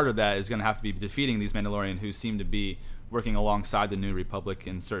 And part of that is going to have to be defeating these Mandalorian who seem to be working alongside the New Republic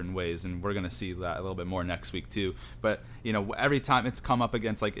in certain ways, and we're going to see that a little bit more next week too. But every time it's come up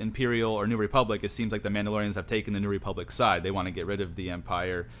against like Imperial or New Republic, it seems like the Mandalorians have taken the New Republic side. They want to get rid of the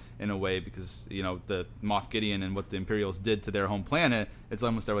Empire in a way because the Moff Gideon and what the Imperials did to their home planet, it's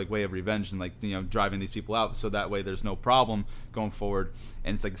almost their like way of revenge and like driving these people out, so that way there's no problem going forward,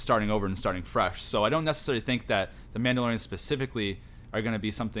 and it's like starting over and starting fresh. So I don't necessarily think that the Mandalorians specifically are going to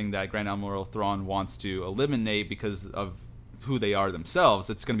be something that Grand Admiral Thrawn wants to eliminate because of who they are themselves.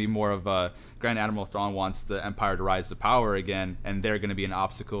 It's going to be more of a Grand Admiral Thrawn wants the Empire to rise to power again, and they're going to be an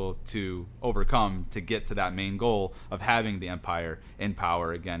obstacle to overcome to get to that main goal of having the Empire in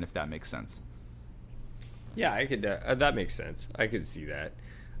power again, if that makes sense. Yeah, I could. That makes sense. I could see that.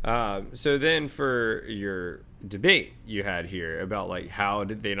 So then for your debate you had here about like how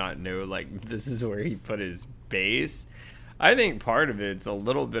did they not know like this is where he put his base, I think part of it's a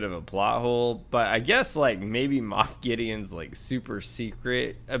little bit of a plot hole, but I guess like maybe Moff Gideon's like super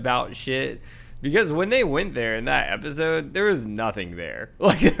secret about shit, because when they went there in that episode, there was nothing there.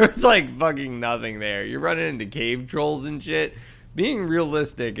 Like there was like fucking nothing there. You're running into cave trolls and shit. Being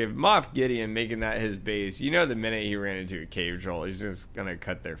realistic, if Moff Gideon making that his base, the minute he ran into a cave troll, he's just gonna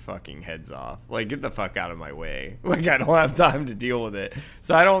cut their fucking heads off. Like, get the fuck out of my way. Like, I don't have time to deal with it.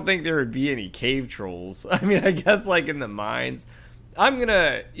 So I don't think there would be any cave trolls. I mean, I guess like in the mines, I'm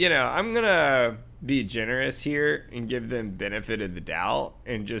gonna be generous here and give them benefit of the doubt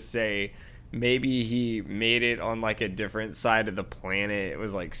and just say maybe he made it on like a different side of the planet. It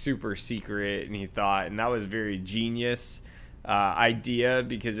was like super secret, and he thought, and that was very genius idea,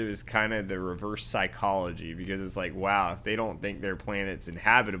 because it was kind of the reverse psychology, because it's like, wow, if they don't think their planet's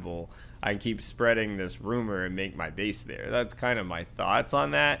inhabitable, I can keep spreading this rumor and make my base there. That's kind of my thoughts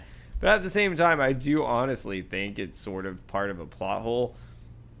on that. But at the same time, I do honestly think it's sort of part of a plot hole,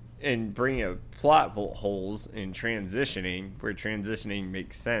 and bringing up plot holes in transitioning, where transitioning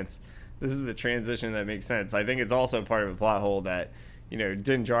makes sense. This is the transition that makes sense. I think it's also part of a plot hole that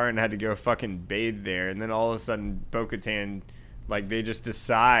Din Djarin had to go fucking bathe there, and then all of a sudden Bo-Katan, like, they just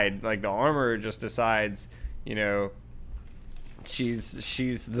decide, like, the armorer just decides,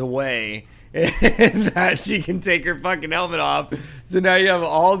 she's the way, and that she can take her fucking helmet off. So now you have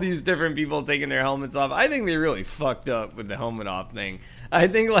all these different people taking their helmets off. I think they really fucked up with the helmet off thing. I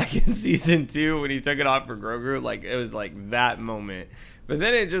think, like, in season 2, when he took it off for Grogu, like, it was like that moment. But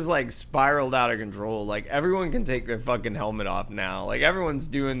then it just like spiraled out of control. Like, everyone can take their fucking helmet off now. Like, everyone's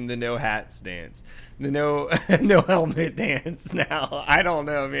doing the no hat stance, the no helmet dance now. I don't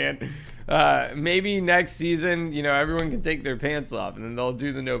know, man. Maybe next season, everyone can take their pants off, and then they'll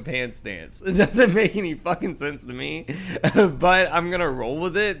do the no pants dance. It doesn't make any fucking sense to me, but I'm gonna roll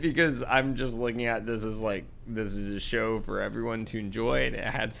with it, because I'm just looking at this as like, this is a show for everyone to enjoy, and it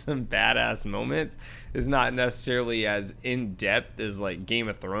had some badass moments. It's not necessarily as in-depth as like Game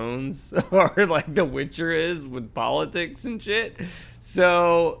of Thrones or like The Witcher is with politics and shit.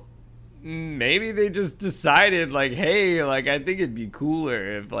 So maybe they just decided like, hey, like, I think it'd be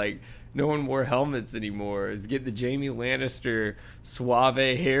cooler if like no one wore helmets anymore. Let's get the Jaime Lannister suave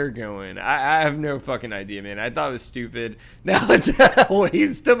hair going. I have no fucking idea, man. I thought it was stupid. Now it's a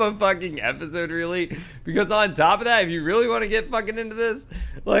waste of a fucking episode, really. Because on top of that, if you really want to get fucking into this,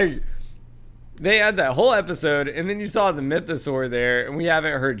 like, they had that whole episode, and then you saw the Mythosaur there, and we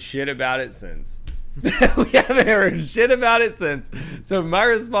haven't heard shit about it since. We haven't heard shit about it since. So my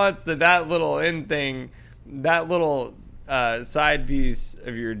response to that little end thing, that little side piece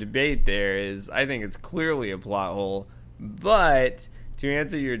of your debate there, is I think it's clearly a plot hole. But to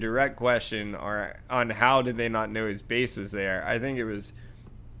answer your direct question on how did they not know his base was there, I think it was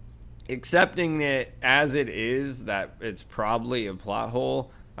accepting it as it is, that it's probably a plot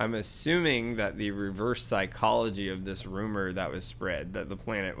hole. I'm assuming that the reverse psychology of this rumor that was spread, that the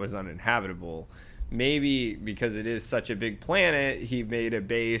planet was uninhabitable, maybe because it is such a big planet, he made a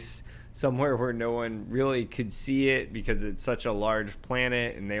base somewhere where no one really could see it, because it's such a large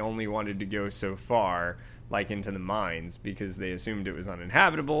planet, and they only wanted to go so far, like into the mines, because they assumed it was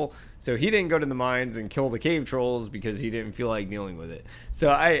uninhabitable. So he didn't go to the mines and kill the cave trolls because he didn't feel like dealing with it. So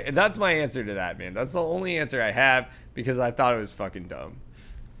that's my answer to that, man. That's the only answer I have, because I thought it was fucking dumb.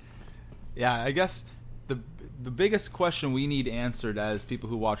 Yeah, I guess the biggest question we need answered as people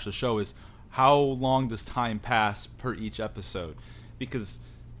who watch the show is, how long does time pass per each episode? Because,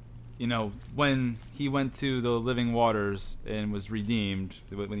 when he went to the living waters and was redeemed,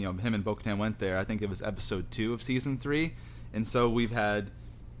 when him and Bo-Katan went there, I think it was episode 2 of season 3, and so we've had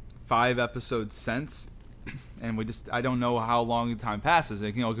 5 episodes since, and I don't know how long time passes.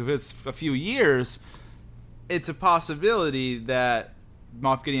 Like, if it's a few years, it's a possibility that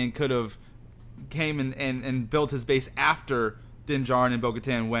Moff Gideon could have came and built his base after Din Djarin and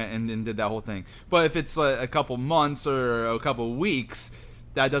Bo-Katan went and did that whole thing. But if it's a couple months or a couple weeks,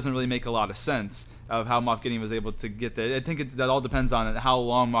 that doesn't really make a lot of sense of how Moff Gideon was able to get there. I think that all depends on how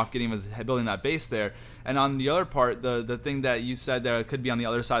long Moff Gideon was building that base there. And on the other part, the thing that you said that it could be on the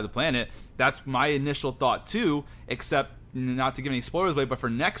other side of the planet, that's my initial thought too, except not to give any spoilers away, but for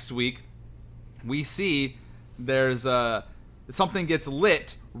next week, we see there's something gets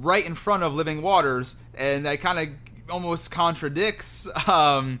lit right in front of Living Waters, and that kind of almost contradicts,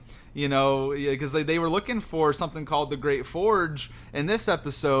 because they were looking for something called the Great Forge in this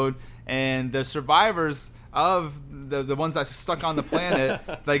episode, and the survivors of the ones that stuck on the planet,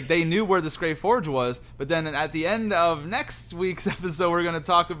 like they knew where this Great Forge was. But then at the end of next week's episode, we're going to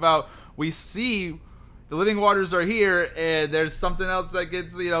talk about, we see the Living Waters are here, and there's something else that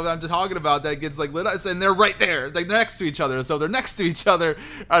gets, I'm just talking about, that gets like lit up, and they're right there, like they're next to each other. So they're next to each other.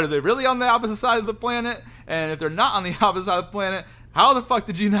 Are they really on the opposite side of the planet? And if they're not on the opposite side of the planet, how the fuck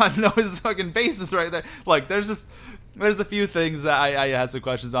did you not know his fucking base is right there? Like, there's a few things that I had some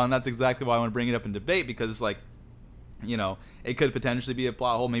questions on. That's exactly why I want to bring it up in debate, because it's like, it could potentially be a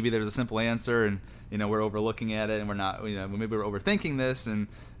plot hole. Maybe there's a simple answer, and we're overlooking at it, and we're not, maybe we're overthinking this, and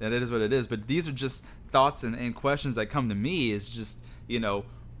it is what it is. But these are just thoughts and questions that come to me. Is just,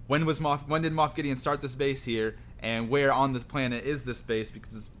 when did Moff Gideon start this base here, and where on this planet is this base?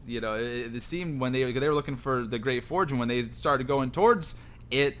 Because it seemed when they were looking for the Great Forge, and when they started going towards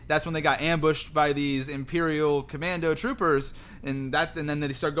it, that's when they got ambushed by these Imperial Commando troopers, and then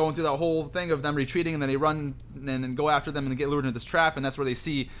they start going through that whole thing of them retreating, and then they run and go after them and get lured into this trap, and that's where they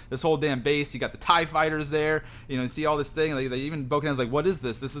see this whole damn base. You got the TIE fighters there, you see all this thing. They even Bo-Katan's like, what is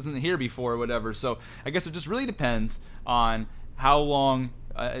this? This isn't here before, or whatever. So I guess it just really depends on how long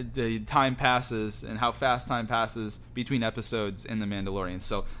the time passes and how fast time passes between episodes in The Mandalorian.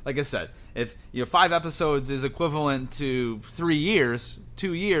 So, like I said, if 5 episodes is equivalent to 3 years,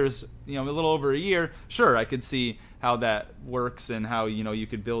 2 years, a little over a year, sure, I could see how that works and how you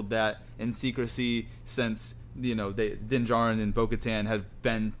could build that in secrecy, since Din Djarin and Bo-Katan had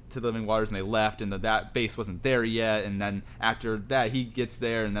been to the Living Waters and they left, and that base wasn't there yet, and then after that he gets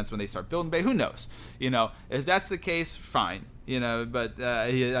there, and that's when they start building base. Who knows? If that's the case, fine. But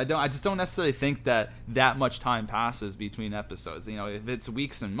I just don't necessarily think that much time passes between episodes. If it's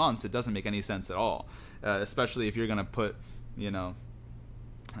weeks and months, it doesn't make any sense at all. Especially if you're gonna put,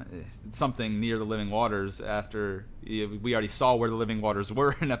 something near the Living Waters after we already saw where the Living Waters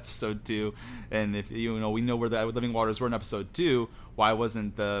were in episode 2, and if we know where the Living Waters were in episode 2, why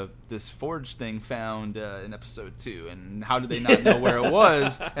wasn't this forge thing found in episode 2, and how did they not know where it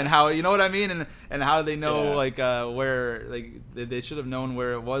was, and how, what I mean, and how did they know where, like, they should have known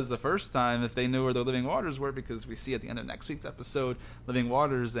where it was the first time if they knew where the Living Waters were, because we see at the end of next week's episode Living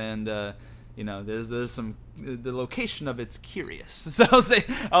Waters, and there's some, the location of it's curious. So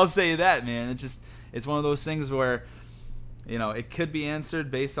I'll say that, man. It's one of those things where, it could be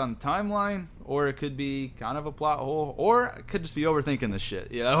answered based on timeline, or it could be kind of a plot hole, or it could just be overthinking the shit.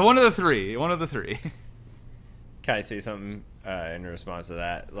 One of the three. Can I say something in response to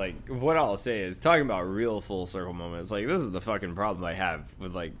that? Like, what I'll say is, talking about real full circle moments, like, this is the fucking problem I have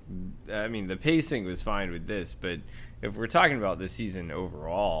with, like, the pacing was fine with this, but if we're talking about this season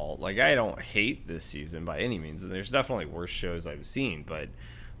overall, like, I don't hate this season by any means, and there's definitely worse shows I've seen, but,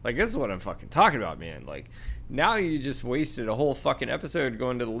 like, this is what I'm fucking talking about, man. Like, now you just wasted a whole fucking episode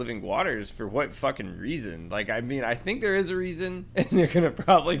going to the Living Waters for what fucking reason? Like, I think there is a reason, and they're gonna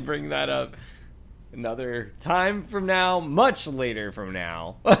probably bring that up another time from now, much later from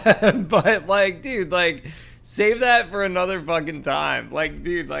now. But, like, dude, like, save that for another fucking time. Like,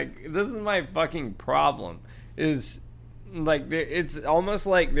 dude, like, this is my fucking problem, is, like, it's almost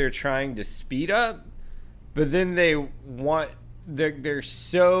like they're trying to speed up, but then they're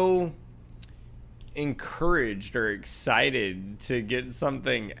so encouraged or excited to get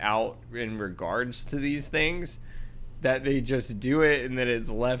something out in regards to these things that they just do it, and then it's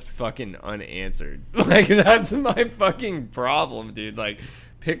left fucking unanswered. Like, that's my fucking problem, dude. Like,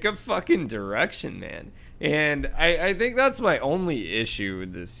 pick a fucking direction, man. And I think that's my only issue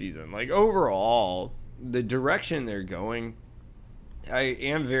with this season. Like, overall, the direction they're going, I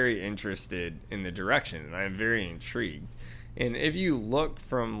am very interested in the direction, and I'm very intrigued. And if you look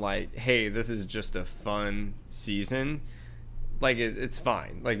from, like, hey, this is just a fun season, like, it's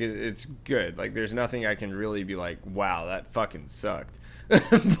fine. Like, it's good. Like, there's nothing I can really be like, wow, that fucking sucked.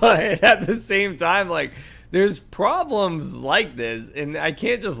 But at the same time, like, there's problems like this, and I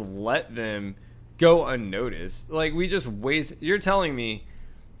can't just let them go unnoticed. Like, we just waste. You're telling me,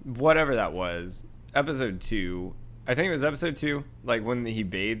 whatever that was, episode 2. I think it was episode 2, like, when he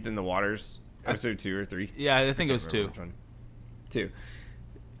bathed in the waters. Episode 2 or 3? Yeah, I think it was 2. Which one. 2.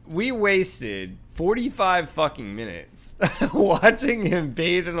 We wasted 45 fucking minutes watching him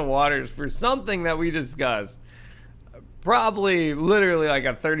bathe in the waters for something that we discussed. Probably literally like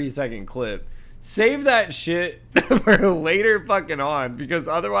a 30-second clip. Save that shit for later fucking on, because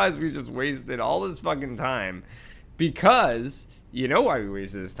otherwise we just wasted all this fucking time. Because, you know why we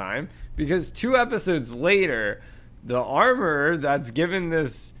wasted this time? Because 2 episodes later, the armor that's given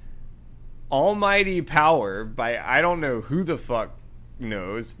this almighty power by I don't know who the fuck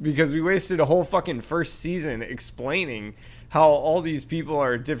knows, because we wasted a whole fucking first season explaining how all these people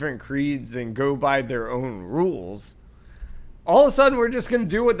are different creeds and go by their own rules. All of a sudden, we're just going to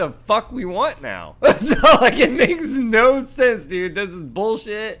do what the fuck we want now. So, like, it makes no sense, dude. This is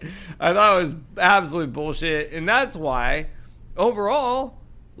bullshit. I thought it was absolute bullshit. And that's why, overall,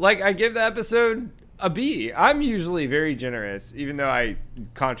 like, I give the episode a B. I'm usually very generous, even though I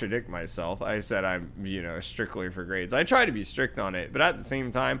contradict myself. I said I'm, strictly for grades. I try to be strict on it. But at the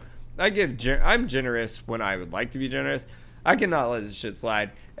same time, I'm generous when I would like to be generous. I cannot let this shit slide.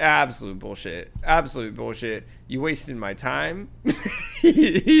 Absolute bullshit. Absolute bullshit. You wasted my time.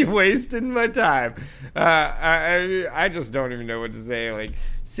 You wasted my time. I just don't even know what to say. Like,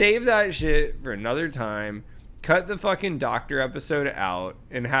 save that shit for another time. Cut the fucking doctor episode out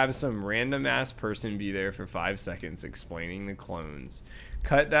and have some random ass person be there for 5 seconds explaining the clones.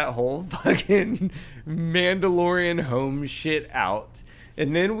 Cut that whole fucking Mandalorian home shit out.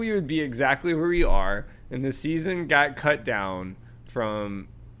 And then we would be exactly where we are. And the season got cut down from,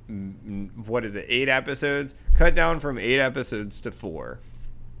 8 episodes? Cut down from 8 episodes to 4.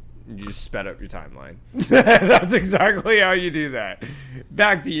 You just sped up your timeline. That's exactly how you do that.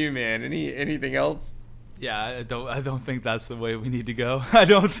 Back to you, man. Anything else? Yeah, I don't think that's the way we need to go. I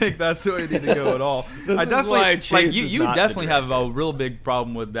don't think that's the way we need to go at all. I definitely you definitely have a real big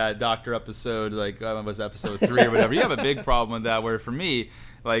problem with that doctor episode, like was episode 3 or whatever. You have a big problem with that, where for me,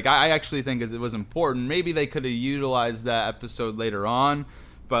 like, I actually think it was important. Maybe they could have utilized that episode later on,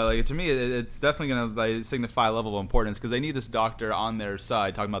 but like, to me, it's definitely going to signify a level of importance, because they need this doctor on their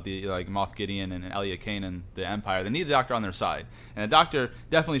side. Talking about the Moff Gideon and Elia Kane and the Empire, they need the doctor on their side, and the doctor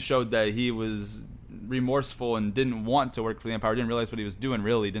definitely showed that he was remorseful and didn't want to work for the Empire. Didn't realize what he was doing.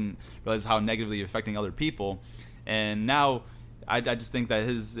 Really didn't realize how negatively affecting other people, and now I just think that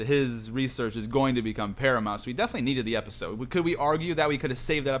his research is going to become paramount. So we definitely needed the episode. Could we argue that we could have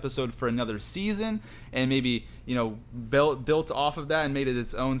saved that episode for another season and maybe built off of that and made it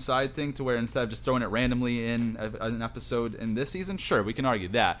its own side thing, to where instead of just throwing it randomly in an episode in this season? Sure, we can argue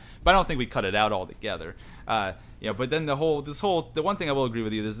that, but I don't think we cut it out altogether. But then the one thing I will agree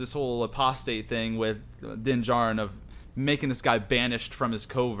with you is this whole apostate thing with Din Djarin, of making this guy banished from his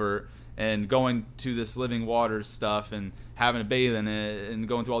covert and going to this living waters stuff and having to bathe in it and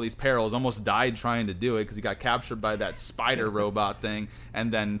going through all these perils. Almost died trying to do it because he got captured by that spider robot thing.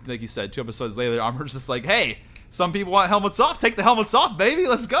 And then, like you said, 2 episodes later, Armor's just like, hey, some people want helmets off. Take the helmets off, baby.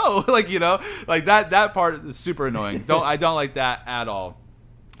 Let's go. Like that part is super annoying. I don't like that at all.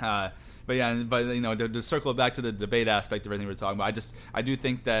 But to circle it back to the debate aspect of everything we're talking about, I do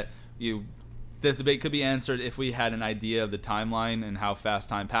think that this debate could be answered if we had an idea of the timeline and how fast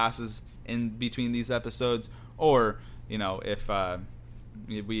time passes in between these episodes, or if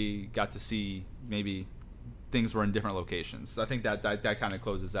we got to see maybe things were in different locations. So I think that kind of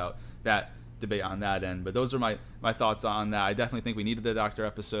closes out that debate on that end. But those are my thoughts on that. I definitely think we needed the doctor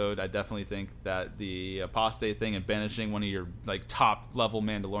episode. I definitely think that the apostate thing and banishing one of your top level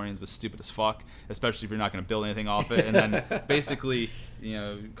Mandalorians was stupid as fuck, especially if you're not going to build anything off it, and then basically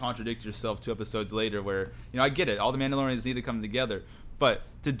contradict yourself 2 episodes later, where I get it, all the Mandalorians need to come together, but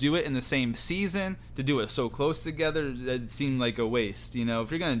to do it in the same season, to do it so close together, it seemed like a waste. If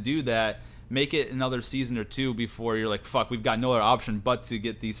you're going to do that, make it another season or 2 before you're like, fuck, we've got no other option but to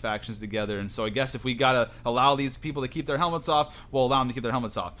get these factions together. And so I guess if we gotta allow these people to keep their helmets off, we'll allow them to keep their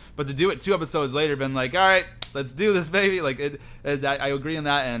helmets off. But to do it 2 episodes later, been like, all right, let's do this, baby. I agree on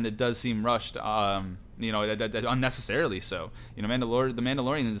that, and it does seem rushed, unnecessarily so. The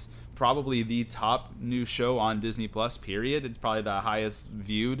Mandalorian is probably the top new show on Disney Plus, period. It's probably the highest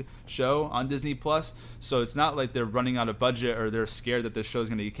viewed show on Disney Plus. So it's not like they're running out of budget or they're scared that this show is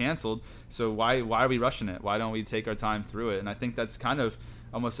going to get canceled. So why are we rushing it? Why don't we take our time through it? And I think that's kind of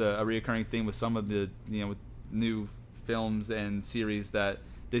almost a reoccurring theme with some of the with new films and series that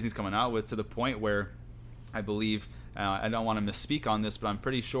Disney's coming out with, to the point where I believe, I don't want to misspeak on this, but I'm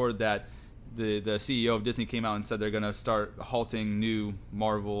pretty sure that the CEO of Disney came out and said they're going to start halting new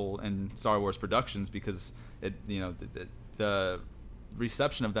Marvel and Star Wars productions because the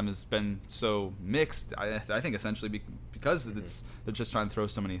reception of them has been so mixed. I think essentially because they're just trying to throw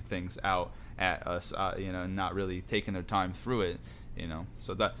so many things out at us, and not really taking their time through it,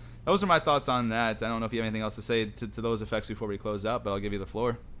 So those are my thoughts on that. I don't know if you have anything else to say to those effects before we close out, but I'll give you the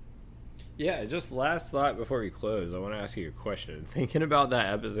floor. Yeah, just last thought before we close. I want to ask you a question. Thinking about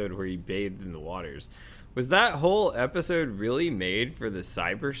that episode where he bathed in the waters, was that whole episode really made for the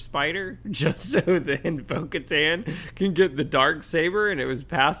cyber spider, just so then Bo-Katan can get the Darksaber and it was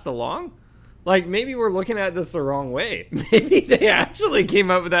passed along? Like, maybe we're looking at this the wrong way. Maybe they actually came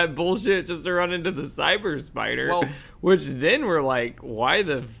up with that bullshit just to run into the cyber spider, which then we're like, why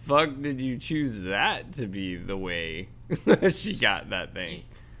the fuck did you choose that to be the way she got that thing?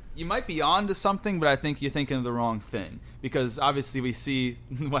 You might be on to something, but I think you're thinking of the wrong thing, because obviously we see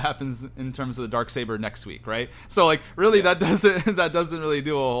what happens in terms of the Darksaber next week, right? So like really that doesn't really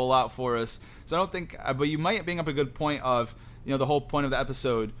do a whole lot for us. So I don't think, but you might bring up a good point of, the whole point of the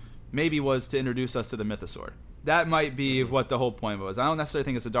episode maybe was to introduce us to the Mythosaur. That might be what the whole point was. I don't necessarily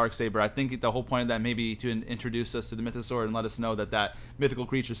think it's a Darksaber. I think the whole point of that may be to introduce us to the Mythosaur and let us know that mythical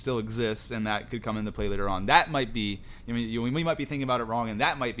creature still exists and that could come into play later on. That might be, we might be thinking about it wrong, and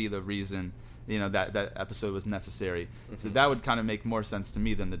that might be the reason, that episode was necessary. Mm-hmm. So that would kind of make more sense to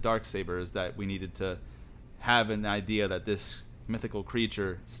me than the Darksaber, is that we needed to have an idea that this mythical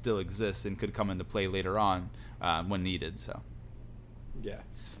creature still exists and could come into play later on when needed. So, yeah.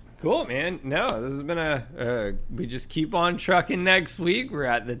 Cool, man. No, this has been we just keep on trucking next week. We're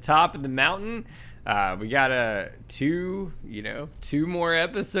at the top of the mountain. We got two more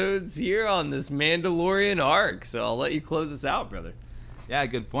episodes here on this Mandalorian arc. So I'll let you close us out, brother. Yeah,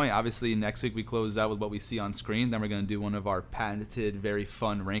 good point. Obviously, next week we close out with what we see on screen. Then we're going to do one of our patented, very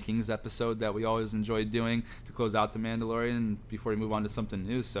fun rankings episode that we always enjoy doing to close out the Mandalorian before we move on to something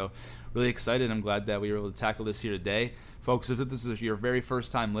new. So really excited. I'm glad that we were able to tackle this here today. Folks, if this is your very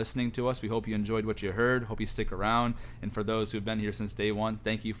first time listening to us, we hope you enjoyed what you heard. Hope you stick around. And for those who've been here since day one,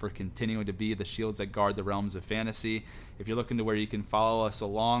 thank you for continuing to be the shields that guard the realms of fantasy. If you're looking to where you can follow us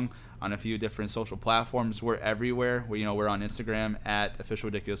along on a few different social platforms, we're everywhere. We're on Instagram at Official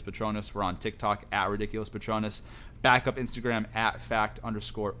Ridiculous Patronus. We're on TikTok at Ridiculous Patronus. Backup Instagram at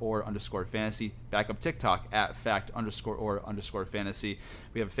fact_or_fantasy. Backup TikTok at fact_or_fantasy.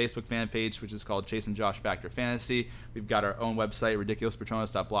 We have a Facebook fan page, which is called Chase and Josh Factor Fantasy. We've got our own website,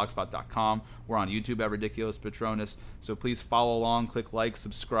 ridiculouspatronus.blogspot.com. We're on YouTube at Ridiculous Patronus. So please follow along, click like,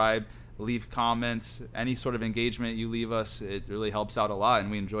 subscribe, leave comments. Any sort of engagement you leave us, it really helps out a lot,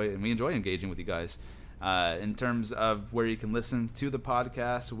 and we enjoy engaging with you guys. In terms of where you can listen to the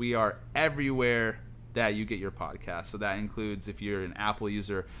podcast, we are everywhere that you get your podcast. So that includes, if you're an Apple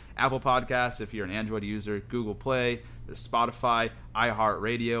user, Apple Podcasts. If you're an Android user, Google Play. There's Spotify,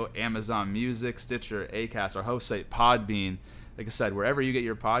 iHeartRadio, Amazon Music, Stitcher, Acast, our host site, Podbean. Like I said, wherever you get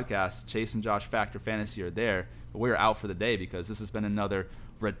your podcasts, Chase and Josh Factor Fantasy are there. But we're out for the day because this has been another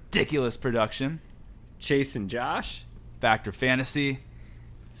ridiculous production. Chase and Josh Factor Fantasy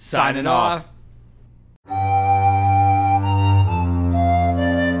signing off.